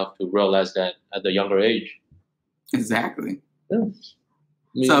lucky enough to realize that at the younger age. Exactly.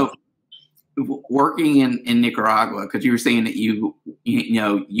 Yeah. So working in Nicaragua, because you were saying that you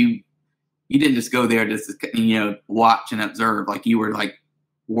didn't just go there just to, you know, watch and observe, like you were like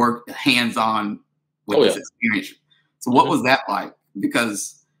work hands-on with this experience. So what was that like?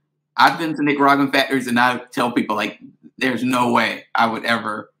 Because I've been to Nicaraguan factories, and I tell people, like, there's no way I would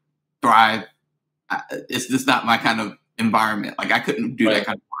ever thrive. It's just not my kind of environment. Like, I couldn't do that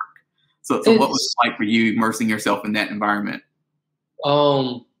kind of work. So what was it like for you immersing yourself in that environment?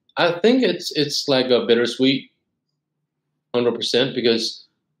 I think it's like a bittersweet, 100%, because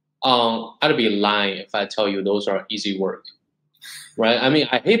I'd be lying if I tell you those are easy work, right? I mean,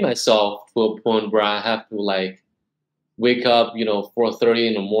 I hate myself to a point where I have to, like, wake up, you know, 4:30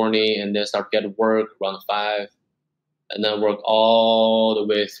 in the morning, and then start getting work around 5, and then work all the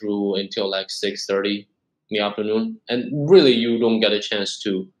way through until like 6:30 in the afternoon. And really, you don't get a chance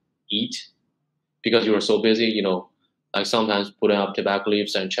to eat because you are so busy, you know, like sometimes putting up tobacco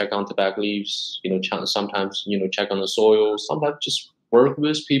leaves and check on tobacco leaves, you know, sometimes, you know, check on the soil, sometimes just work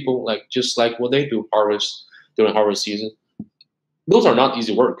with people, like just like what they do during harvest season. Those are not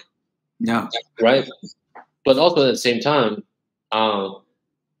easy work. No. Right? but also at the same time, um,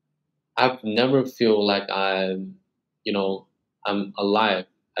 I've never feel like I'm alive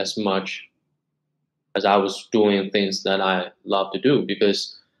as much as I was doing things that I love to do,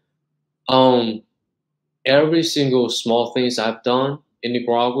 because um, every single small things I've done in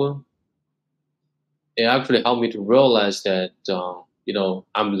Nicaragua, it actually helped me to realize that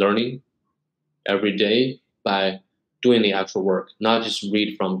I'm learning every day by doing the actual work, not just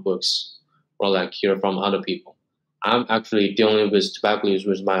read from books or like hear from other people. I'm actually dealing with tobacco leaves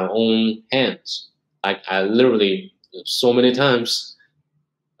with my own hands. Like I literally so many times,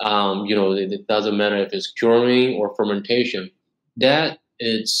 it doesn't matter if it's curing or fermentation. That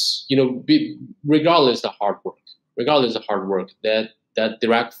it's regardless of hard work, that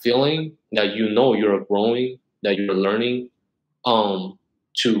direct feeling that you're growing, that you're learning,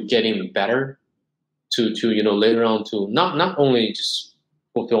 to getting better, to later on to not only just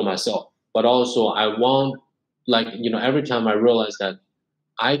fulfill myself, but also I want, like, every time I realize that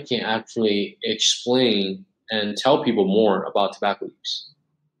I can actually explain and tell people more about tobacco leaves,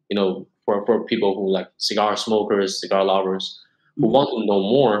 for people who like cigar smokers, cigar lovers, who want to know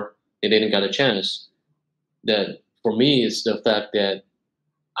more and they didn't get a chance. That for me is the fact that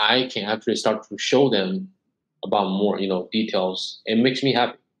I can actually start to show them about more, details. It makes me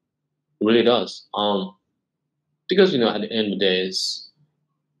happy. It really does. Because at the end of the day,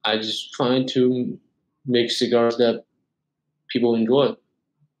 I just trying to make cigars that people enjoy,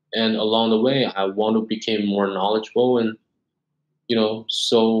 and along the way, I want to become more knowledgeable, and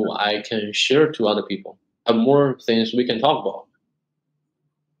so I can share to other people. Have more things we can talk about.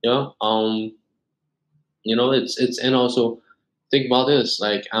 Yeah. It's and also think about this.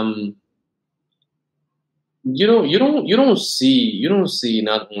 Like you don't see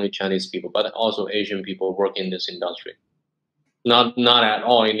not only Chinese people but also Asian people work in this industry. Not at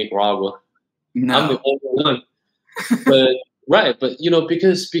all in Nicaragua. I'm the No. only one. But right, but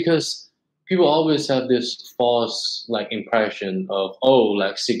because people always have this false like impression of, oh,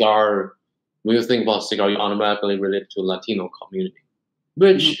 like cigar. When you think about cigar, you automatically relate to Latino community,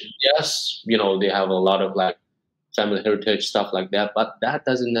 which yes, they have a lot of like family heritage stuff like that, but that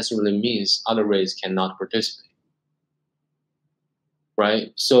doesn't necessarily mean other race cannot participate,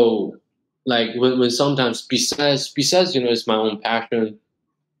 right? So like when sometimes besides it's my own passion.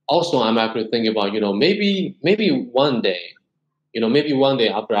 Also, I'm actually thinking about maybe one day, maybe one day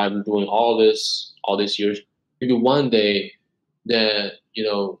after I'm doing all these years, maybe one day that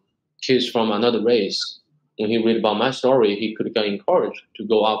kids from another race, when he read about my story, he could get encouraged to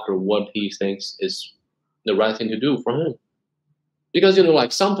go after what he thinks is the right thing to do for him. Because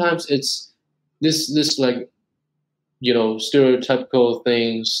like sometimes it's this like stereotypical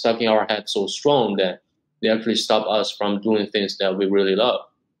things stuck in our head so strong that they actually stop us from doing things that we really love,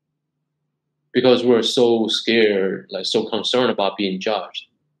 because we're so scared, like so concerned about being judged.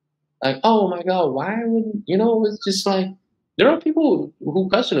 Like, oh my God, why would It's just like there are people who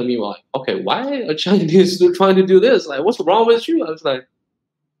question me like, okay, why are Chinese still trying to do this? Like, what's wrong with you? I was like,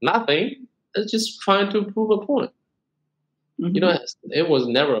 nothing. It's just trying to prove a point. It was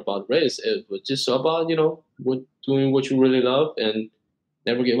never about race. It was just about doing what you really love and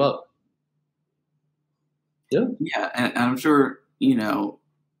never give up. Yeah. Yeah, and I'm sure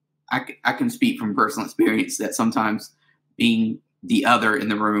I can speak from personal experience that sometimes being the other in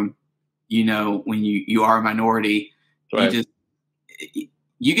the room, when you are a minority, Right.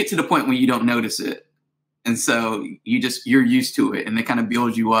 you get to the point when you don't notice it, and so you're used to it, and it kind of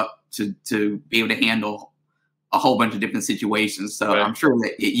builds you up to be able to handle a whole bunch of different situations. So Right. I'm sure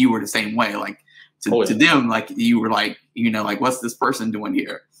that you were the same way. Like to them, like you were like like, what's this person doing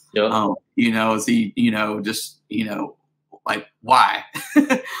here? Yeah. Is he just like, why?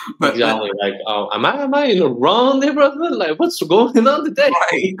 but Exactly. Like, am I in the wrong neighborhood? Like, what's going on today?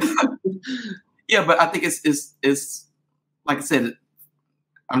 right. Yeah, but I think it's like I said.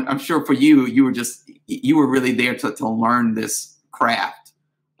 I'm sure for you, you were really there to learn this craft,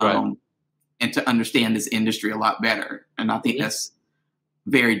 Right. and to understand this industry a lot better. And I think that's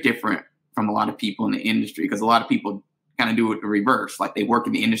very different from a lot of people in the industry, because a lot of people kind of do it the reverse. Like they work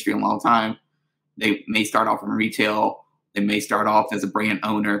in the industry a long time. They may start off in retail. They may start off as a brand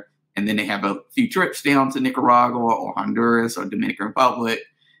owner, and then they have a few trips down to Nicaragua or Honduras or Dominican Republic,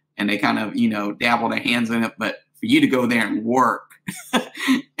 and they kind of, dabble their hands in it. But for you to go there and work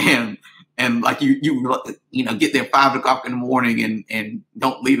and like you get there 5 o'clock in the morning and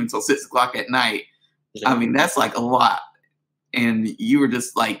don't leave until 6 o'clock at night. I mean, that's like a lot. And you were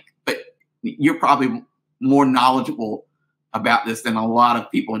just like, but you're probably more knowledgeable about this than a lot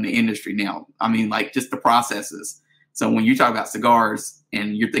of people in the industry now. I mean, like just the processes. So when you talk about cigars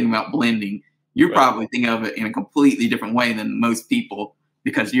and you're thinking about blending, You're probably thinking of it in a completely different way than most people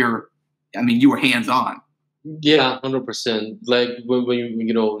because you were hands on. Yeah, 100%. Like when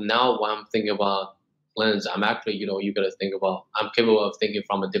you know, now when I'm thinking about blends, I'm actually, you know, you gotta think about, I'm capable of thinking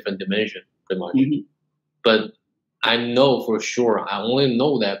from a different dimension, pretty much. Mm-hmm. But I know for sure, I only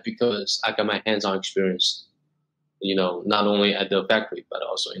know that because I got my hands-on experience, you know, not only at the factory, but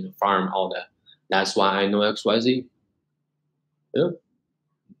also in the farm, all that. That's why I know XYZ. Yeah.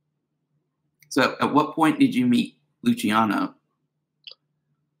 So at what point did you meet Luciano?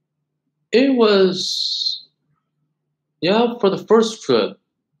 It was, yeah, for the first trip.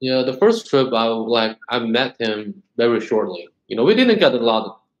 Yeah, the first trip, I met him very shortly. You know, we didn't get a lot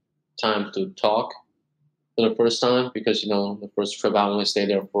of time to talk for the first time because, you know, the first trip I only stayed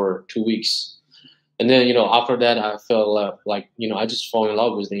there for 2 weeks. And then, you know, after that, I felt like, you know, I just fall in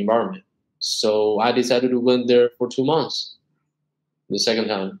love with the environment. So I decided to went there for 2 months. The second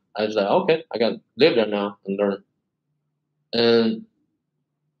time, I was like, okay, I got to live there now and learn. And,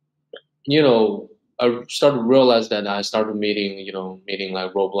 you know, I started to realize that I started meeting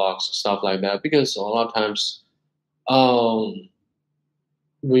like roadblocks, stuff like that, because a lot of times, um,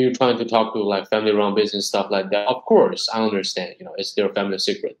 when you're trying to talk to like family run business, stuff like that, of course, I understand, you know, it's their family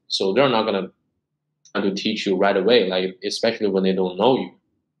secret. So they're not going to try to teach you right away, like, especially when they don't know you.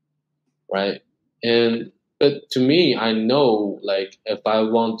 Right. And but to me, I know like if I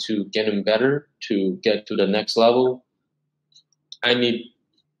want to get him better to get to the next level, I need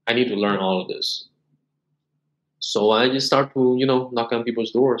I need to learn all of this. So I just start to, you know, knock on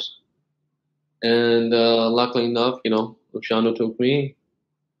people's doors. And luckily enough, you know, Luciano took me.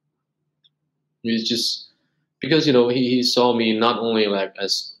 It's just because, you know, he saw me not only like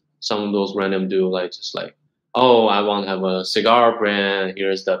as some of those random do, like just like, oh, I want to have a cigar brand.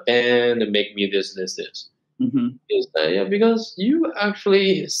 Here's the pen and make me this, this, this. Mm-hmm. Is that, yeah, because you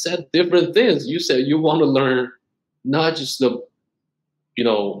actually said different things. You said you want to learn not just the, you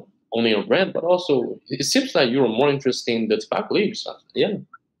know, owning a brand, but also it seems like you're more interested in the tobacco leaves. Yeah,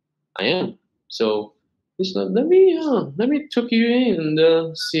 I am. So it's like, let me took you in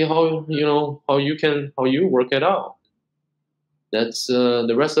and see how, you know, how you work it out. That's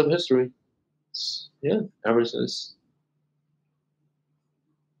the rest of history. Yeah, ever since.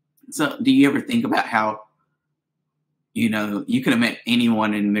 So do you ever think about how, you know, you could have met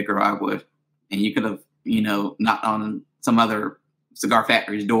anyone in Nicaragua and you could have, you know, knocked on some other cigar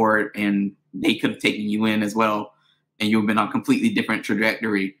factory's door and they could have taken you in as well and you have been on a completely different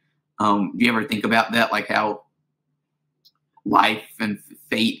trajectory. Do you ever think about that, like how life and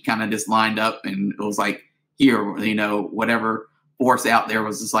fate kind of just lined up and it was like, here, you know, whatever force out there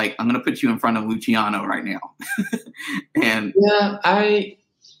was just like, I'm going to put you in front of Luciano right now. And yeah,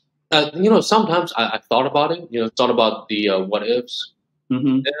 you know, sometimes I thought about it, you know, thought about the what ifs.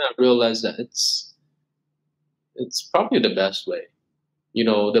 mm-hmm. Then I realized that it's probably the best way. You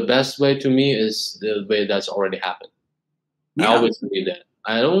know, the best way to me is the way that's already happened. Yeah. I always believe that.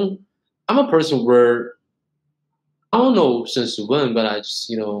 I'm a person where I don't know since when, but I just,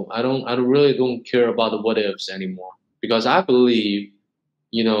 you know, I really don't care about the what ifs anymore because I believe,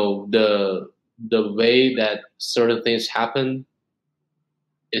 you know, the way that certain things happen,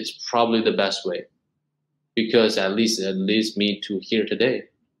 it's probably the best way because at least it leads me to here today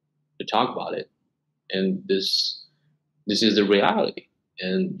to talk about it, and this is the reality,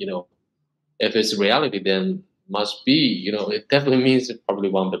 and you know, if it's reality, then must be, you know, it definitely means it's probably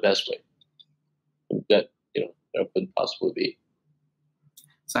one of the best way that, you know, there could possibly be.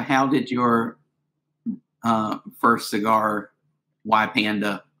 So how did your first cigar, Why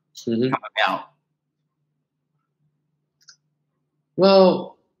Panda, come about?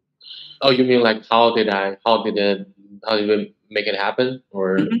 Well, oh, you mean like how did it make it happen,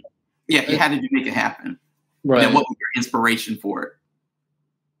 or? Mm-hmm. Yeah, how did you make it happen? Right. And what was your inspiration for it?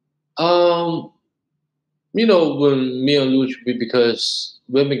 You know, when me and Luch, because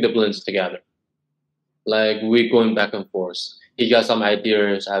we make the blends together, like we going back and forth. He got some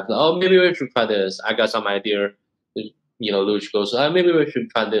ideas. I thought, oh, maybe we should try this. I got some idea. You know, Luch goes, maybe we should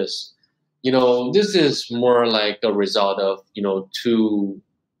try this. You know, this is more like a result of, you know, two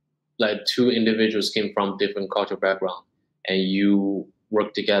individuals came from different cultural background, and you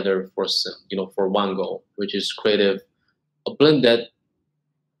work together for some, you know, for one goal, which is creative a blend that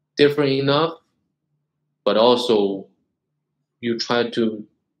different enough, but also you try to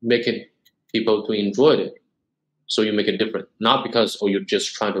make it people to enjoy it. So you make it different, not because you're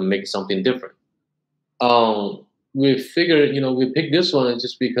just trying to make something different. We figured, you know, we picked this one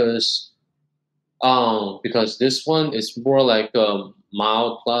just because this one is more like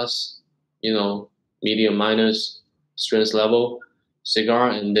mild plus, medium minus strength level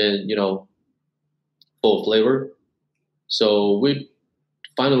cigar, and then full flavor. So we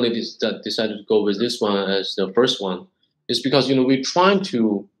finally decided to go with this one as the first one. It's because we're trying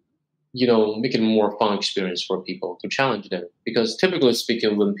to make it a more fun experience for people to challenge them. Because typically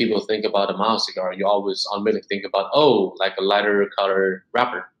speaking, when people think about a mild cigar, you always automatically think about like a lighter color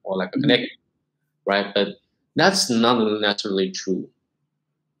wrapper or like a connector, right? But that's not necessarily true.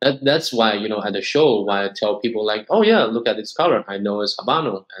 That's why at the show, why I tell people like, oh yeah, look at its color. I know it's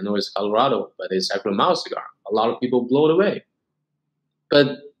Habano, I know it's Colorado, but it's actually a mild cigar. A lot of people blow it away.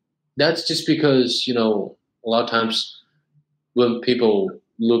 But that's just because a lot of times when people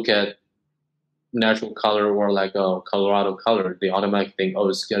look at natural color or like a Colorado color, they automatically think, oh,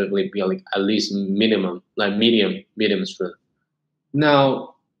 it's gonna be like at least minimum, like medium strength.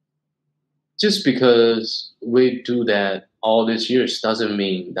 Now, just because we do that all these years doesn't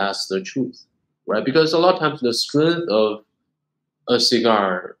mean that's the truth, right? Because a lot of times the strength of a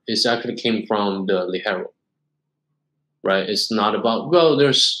cigar is actually came from the ligero, right? It's not about, well,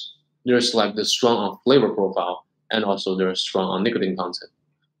 there's like the strong on flavor profile and also there's strong on nicotine content.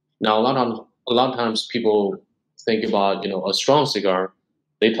 Now, a lot of times people think about a strong cigar,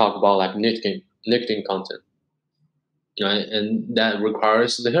 they talk about like nicotine content, right? And that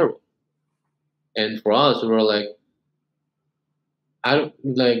requires the hero. And for us, we're like, I'm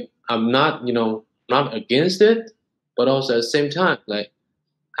not not against it, but also at the same time, like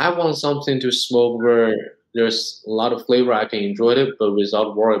I want something to smoke where there's a lot of flavor, I can enjoy it, but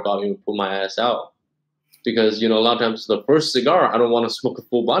without worry about put my ass out. Because a lot of times the first cigar, I don't want to smoke a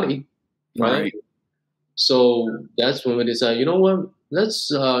full body, right? So that's when we decide, you know what,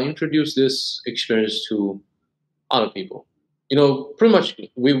 let's introduce this experience to other people. Pretty much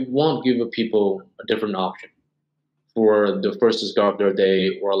we won't give people a different option for the first cigar of their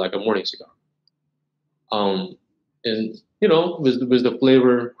day or like a morning cigar. And with the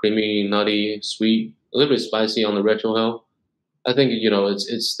flavor, creamy, nutty, sweet, a little bit spicy on the retro hill, I think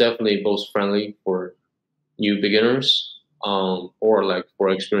it's definitely both friendly for new beginners, or like for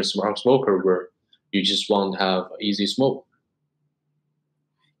experienced smoker where you just want to have easy smoke.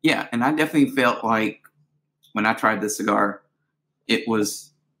 Yeah, and I definitely felt like when I tried this cigar, it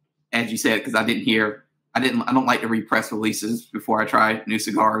was, as you said, because I don't like to read press releases before I try new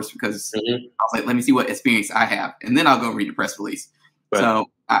cigars because I was like, let me see what experience I have, and then I'll go read the press release. Right. So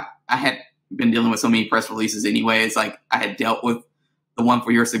I had been dealing with so many press releases anyway. It's like I had dealt with the one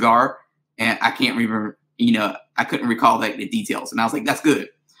for your cigar, and I can't remember, I couldn't recall like the details, and I was like, that's good.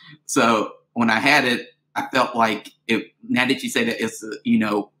 So when I had it, I felt like now that you say that it's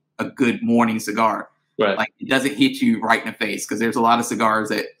a good morning cigar, right? Like it doesn't hit you right in the face, because there's a lot of cigars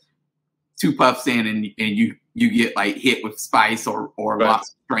that 2 puffs in and you get like hit with spice or right. Lots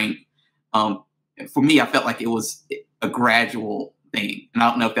of strength. For me, I felt like it was a gradual thing, and I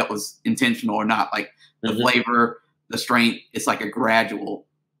don't know if that was intentional or not. Like the flavor, the strength, it's like a gradual,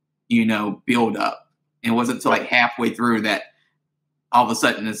 build up. And it wasn't until like halfway through that all of a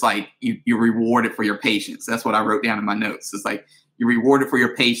sudden it's like you're rewarded for your patience. That's what I wrote down in my notes. It's like you're rewarded for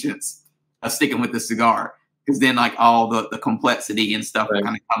your patience of sticking with the cigar, because then like all the complexity and stuff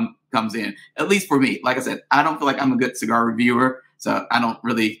kind of comes in. At least for me, like I said, I don't feel like I'm a good cigar reviewer, so I don't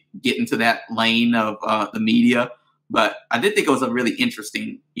really get into that lane of the media. But I did think it was a really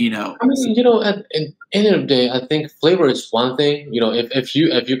interesting, I mean, at the end of the day, I think flavor is one thing. If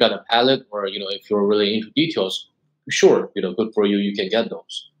you got a palate, or if you're really into details, sure, good for you. You can get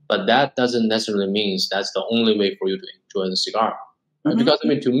those, but that doesn't necessarily mean that's the only way for you to enjoy the cigar. Right? Because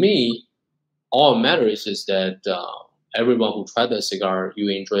to me, all that matters is that everyone who tried that cigar, you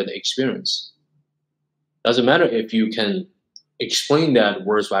enjoy the experience. Doesn't matter if you can explain that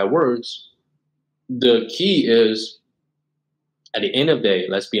words by words. The key is, at the end of the day,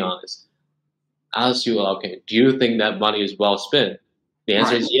 let's be honest, ask you, okay, do you think that money is well spent? The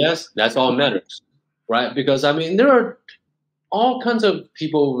answer is yes. That's all that matters, right? Because there are all kinds of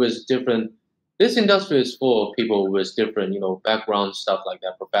people with different. This industry is full of people with different, background, stuff like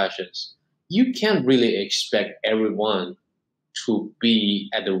that, professions. You can't really expect everyone to be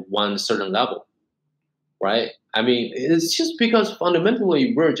at the one certain level, right? It's just because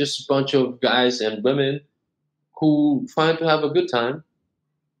fundamentally we're just a bunch of guys and women who trying to have a good time,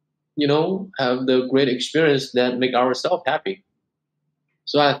 have the great experience that make ourselves happy.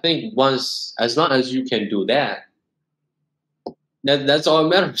 So I think as long as you can do that, that's all that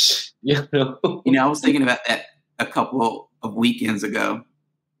matters. I was thinking about that a couple of weekends ago,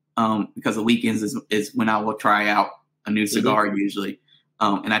 because the weekends is when I will try out a new cigar usually,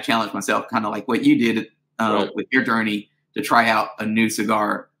 and I challenge myself, kind of like what you did with your journey, to try out a new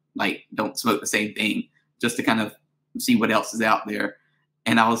cigar. Like, don't smoke the same thing, just to kind of see what else is out there.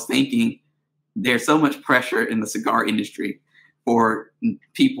 And I was thinking, there's so much pressure in the cigar industry for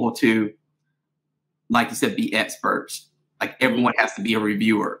people to, like you said, be experts. Like everyone has to be a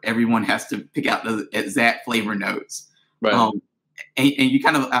reviewer. Everyone has to pick out the exact flavor notes. Right. And you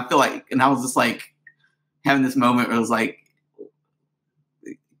kind of, I feel like, and I was just like having this moment where it was like,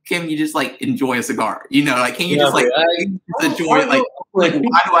 can you just like enjoy a cigar? You know, like, can you just like enjoy it? Like,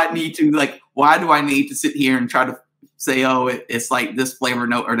 why do I need to sit here and try to say, oh, it's like this flavor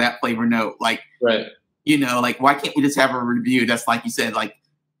note or that flavor note? Like, right. You know, like, why can't we just have a review that's like you said, like,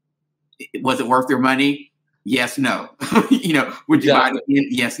 was it worth your money? Yes, no. You know, would you buy it again?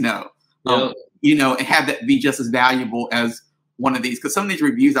 Yes, no. Yeah. You know, and have that be just as valuable as one of these. Because some of these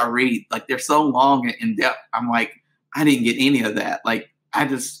reviews I read, like, they're so long and in depth. I'm like, I didn't get any of that. Like, I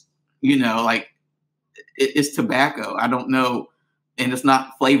just, you know, like, it's tobacco. I don't know. And it's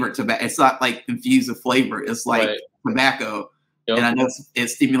not flavored tobacco. It's not like infused with flavor. It's like tobacco. Yep. And I know it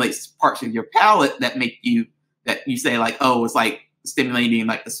stimulates parts of your palate that make you, that you say like, oh, it's like stimulating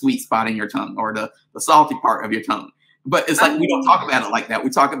like the sweet spot in your tongue or the salty part of your tongue. But it's like, we don't talk about it like that. We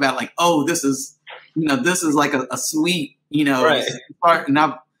talk about like, oh, this is, you know, this is like a sweet, you know, part. And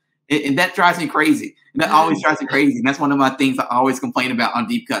that drives me crazy. And that always drives me crazy. And that's one of my things I always complain about on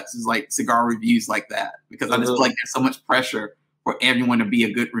Deep Cuts is like cigar reviews like that. Because I just feel like there's so much pressure for everyone to be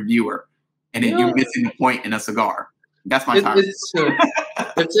a good reviewer. And then you're missing the point in a cigar. That's my time.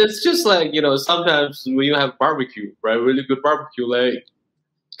 It's just like, you know, sometimes when you have barbecue, right? Really good barbecue, like,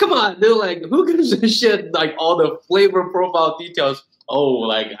 come on, they're like, who gives a shit, like, all the flavor profile details? Oh,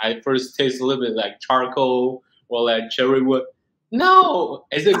 like, I first taste a little bit like charcoal or like cherry wood. No,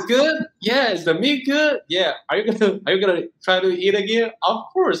 is it good? Yeah, is the meat good? Yeah. Are you gonna try to eat again? Of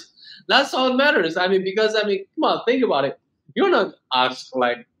course. That's all that matters. I mean, because I mean, come on, think about it. You're not asked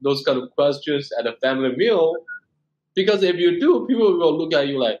like those kind of questions at a family meal, because if you do, people will look at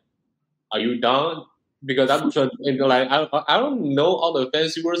you like, "Are you done?" Because I'm trying to, like, I don't know all the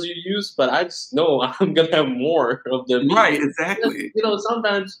fancy words you use, but I just know I'm gonna have more of them. Right, exactly. You know,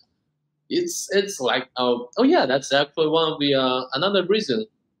 sometimes it's like, oh yeah, that's actually one of the another reason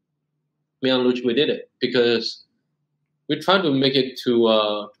me and Luch we did it, because we try to make it to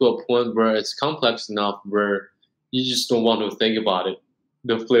a point where it's complex enough where you just don't want to think about it,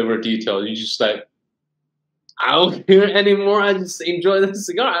 the flavor detail. You just like, I don't care anymore. I just enjoy the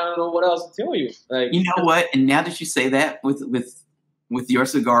cigar. I don't know what else to tell you. Like, you know what? And now that you say that with your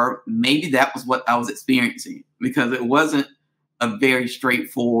cigar, maybe that was what I was experiencing, because it wasn't a very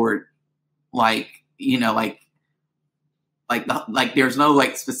straightforward, like, you know, like there's no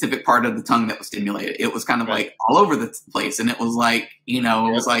like specific part of the tongue that was stimulated. It was kind of like all over the place, and it was like, you know,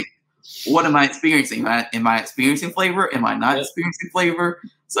 it was like, what am I experiencing? Am I experiencing flavor? Am I not experiencing flavor?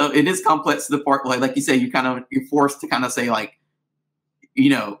 So it is complex to the part, like you say, you're forced to kind of say like, you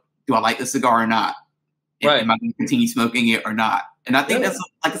know, do I like the cigar or not? Am I going to continue smoking it or not? And I think that's,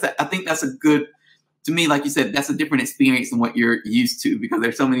 like I said, I think that's a good, to me, like you said, that's a different experience than what you're used to, because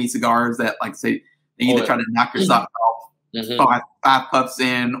there's so many cigars that, like say, they either try to knock your socks off five puffs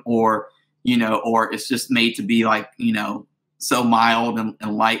in, or, you know, or it's just made to be like, you know, so mild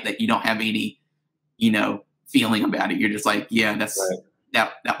and light that you don't have any, you know, feeling about it. You're just like, yeah, that's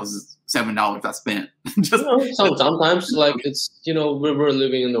that was $7 I spent. Just, sometimes like, it's, you know, we're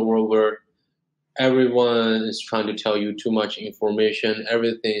living in the world where everyone is trying to tell you too much information.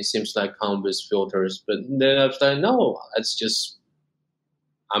 Everything seems like comes with filters. But then I was like, no, it's just,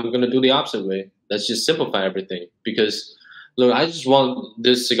 I'm gonna do the opposite way. Let's just simplify everything. Because look, I just want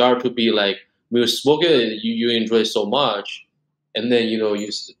this cigar to be like, when you smoke it, you enjoy it so much, and then, you know,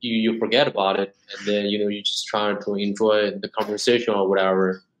 you forget about it, and then, you know, you just try to enjoy the conversation or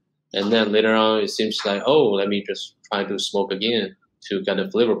whatever, and then later on it seems like, oh, let me just try to smoke again to get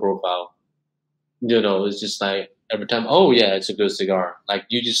a flavor profile. You know, it's just like every time, oh yeah, it's a good cigar. Like,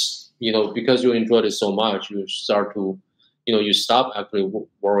 you just, you know, because you enjoyed it so much, you start to, you know, you stop actually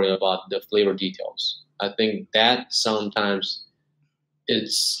worrying about the flavor details. I think that sometimes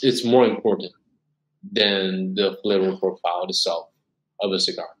it's more important than the flavor profile itself of a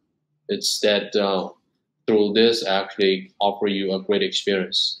cigar. It's that through this actually offer you a great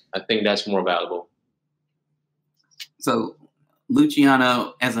experience. I think that's more valuable. So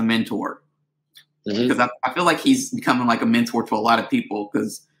Luciano as a mentor, because I feel like he's becoming like a mentor to a lot of people,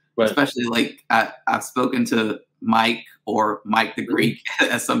 because especially like I've spoken to Mike, or Mike the Greek,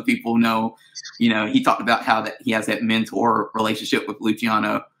 as some people know. You know, he talked about how that he has that mentor relationship with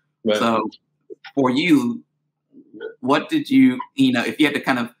Luciano. So for you, what did you know, if you had to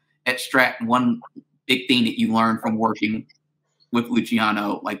kind of extract one big thing that you learned from working with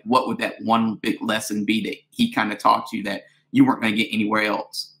Luciano, like what would that one big lesson be that he kind of taught you that you weren't going to get anywhere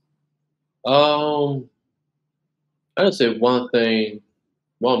else? I would say one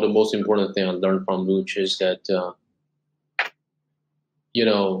of the most important thing I learned from Luch is that you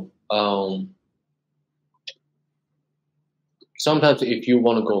know, sometimes if you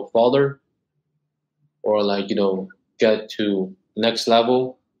want to go further or like get to next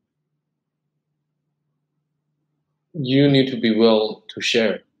level, you need to be willing to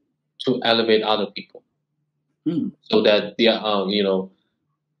share, to elevate other people, so that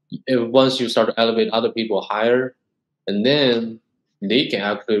if once you start to elevate other people higher, and then they can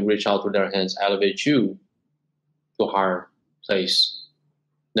actually reach out to their hands, elevate you to a higher place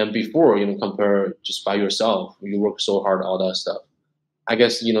than before. Compare just by yourself. You work so hard, all that stuff. I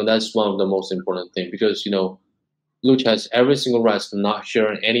guess that's one of the most important thing, because Luch has every single right to not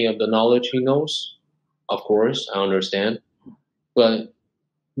share any of the knowledge he knows. Of course, I understand, but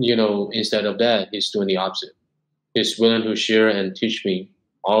instead of that, he's doing the opposite. He's willing to share and teach me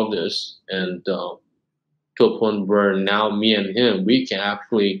all of this, and to a point where now me and him, we can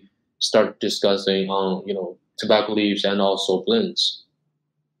actually start discussing on tobacco leaves and also blends.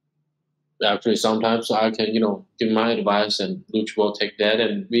 Actually, sometimes I can give my advice, and Luch will take that,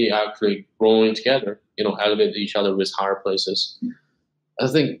 and we actually growing together, elevate each other with higher places. I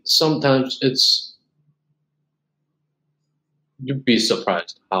think sometimes you'd be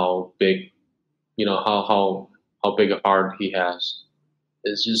surprised how big, how big a heart he has.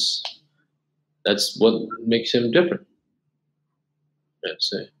 It's just that's what makes him different, I'd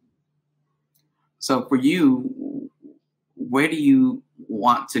say. So for you, where do you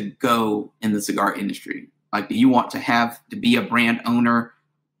want to go in the cigar industry? Like, do you want to be a brand owner?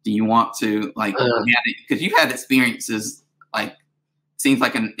 Do you want to because you've had experiences, like, seems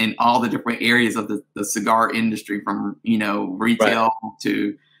like in all the different areas of the cigar industry, from retail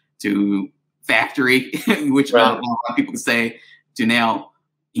to factory, which not a lot of people say, to now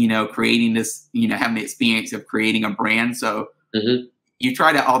creating this, having the experience of creating a brand. So you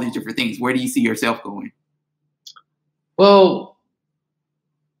tried out all these different things. Where do you see yourself going? Well,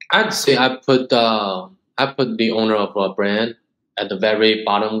 I'd say I put the owner of a brand at the very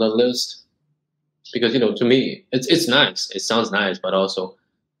bottom of the list, because to me it's nice. It sounds nice, but also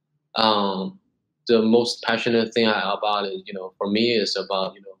the most passionate thing about it, for me, is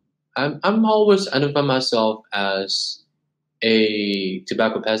about I'm always identify myself as a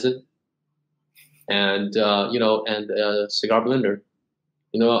tobacco peasant, and and a cigar blender.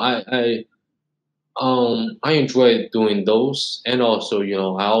 I enjoy doing those, and also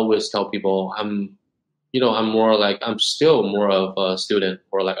I always tell people I'm still more of a student,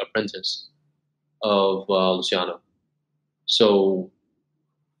 or like apprentice of Luciano. So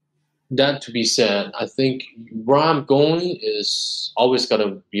that to be said, I think where I'm going is always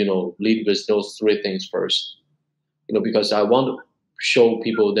gotta lead with those three things first. Because I want to show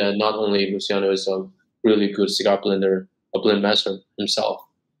people that not only Luciano is a really good cigar blender, a blend master himself,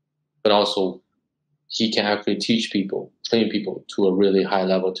 but also he can actually teach people, train people to a really high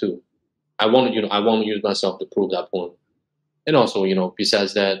level too. I want to use myself to prove that point. And also,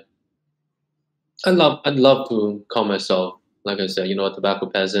 besides that, I'd love to call myself, like I said, a tobacco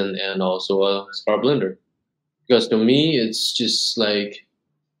peasant and also a cigar blender. Because to me, it's just like,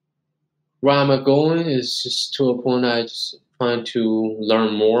 where I'm going is just to a point I just trying to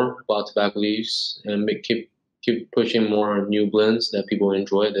learn more about tobacco leaves, and keep pushing more new blends that people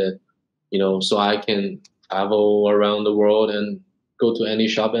enjoy, that so I can travel around the world and go to any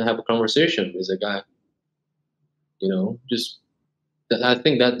shop and have a conversation with a guy. Just I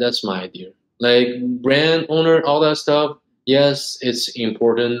think that's my idea. Like, brand owner, all that stuff. Yes, it's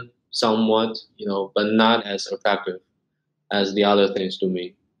important somewhat, but not as effective as the other things to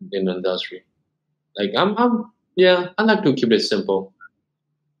me in the industry. Like, I like to keep it simple.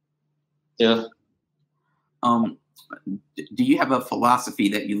 Yeah. Do you have a philosophy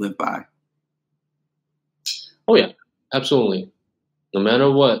that you live by? Oh yeah, absolutely. No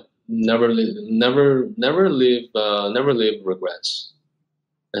matter what, never live regrets,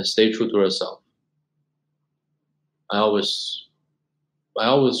 and stay true to yourself. I always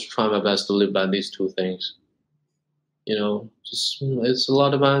try my best to live by these two things. Just it's a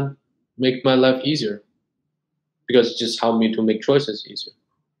lot about make my life easier, because it just helped me to make choices easier.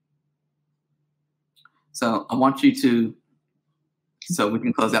 So I want you to, so we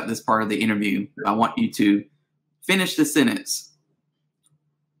can close out this part of the interview, I want you to finish the sentence.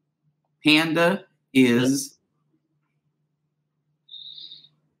 Panda is.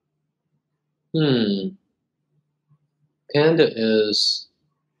 Panda is.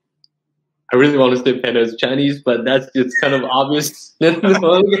 I really want to say Panda is Chinese, but that's just kind of obvious. We're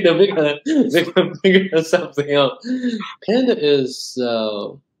gonna figure something out. Panda is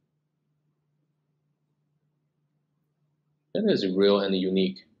That is real and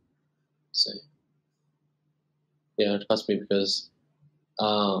unique. So, yeah, trust me, because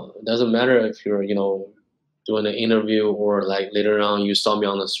it doesn't matter if you're, doing an interview or like later on you saw me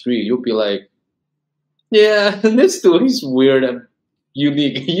on the street, you'll be like, yeah, this dude, he's weird and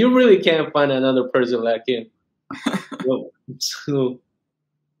unique. You really can't find another person like him. So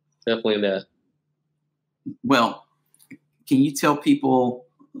definitely that. Well, can you tell people,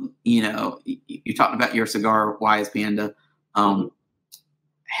 you talked about your cigar, Wise Panda.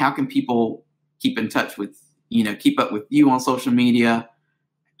 How can people keep in touch with, keep up with you on social media?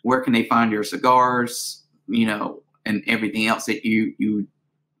 Where can they find your cigars, and everything else that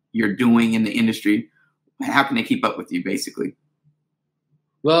you're doing in the industry? How can they keep up with you, basically?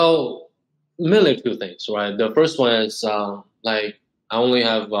 Well, mainly two things, right? The first one is like I only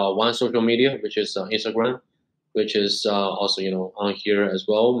have one social media, which is Instagram, which is also on here as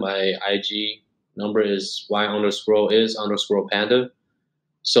well. My IG number is y_is_panda.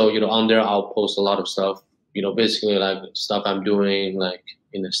 So on there I'll post a lot of stuff. Basically like stuff I'm doing like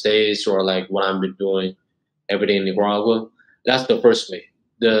in the States or like what I'm been doing every day in Nicaragua. That's the first way.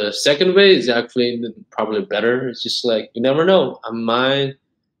 The second way is actually probably better. It's just like you never know. I might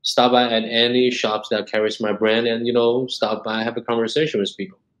stop by at any shops that carries my brand and stop by, have a conversation with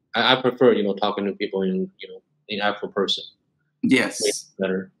people. I prefer talking to people in actual person. Yes. Way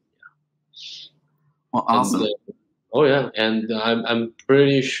better. Well, awesome. Oh yeah, and I'm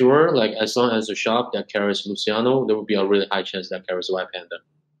pretty sure like as long as a shop that carries Luciano, there will be a really high chance that carries White Panda.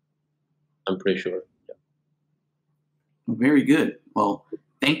 I'm pretty sure. Yeah. Very good. Well,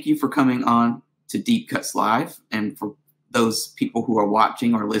 thank you for coming on to Deep Cuts Live, and for those people who are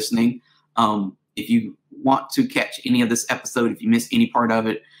watching or listening, if you want to catch any of this episode, if you missed any part of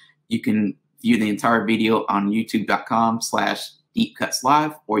it, you can view the entire video on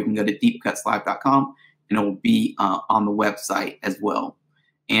youtube.com/deepcutslive, or you can go to deepcutslive.com and it will be on the website as well.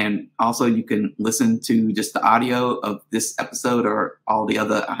 And also you can listen to just the audio of this episode or all the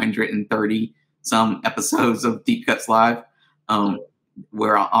other 130 some episodes of Deep Cuts Live.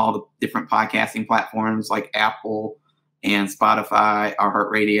 We're on all the different podcasting platforms like Apple and Spotify,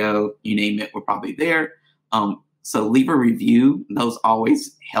 iHeartRadio, you name it, we're probably there. So leave a review. Those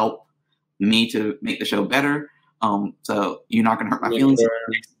always help me to make the show better. So you're not going to hurt my feelings.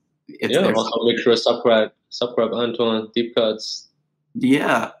 Also make sure subscribe untold Deep Cuts.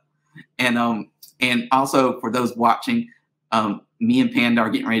 Yeah. And also for those watching, me and Panda are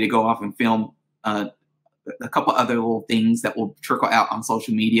getting ready to go off and film a couple other little things that will trickle out on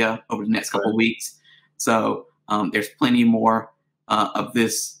social media over the next couple of weeks. So there's plenty more of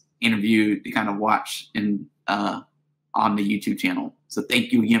this interview to kind of watch on the YouTube channel. So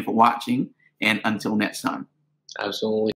thank you again for watching, and until next time. Absolutely.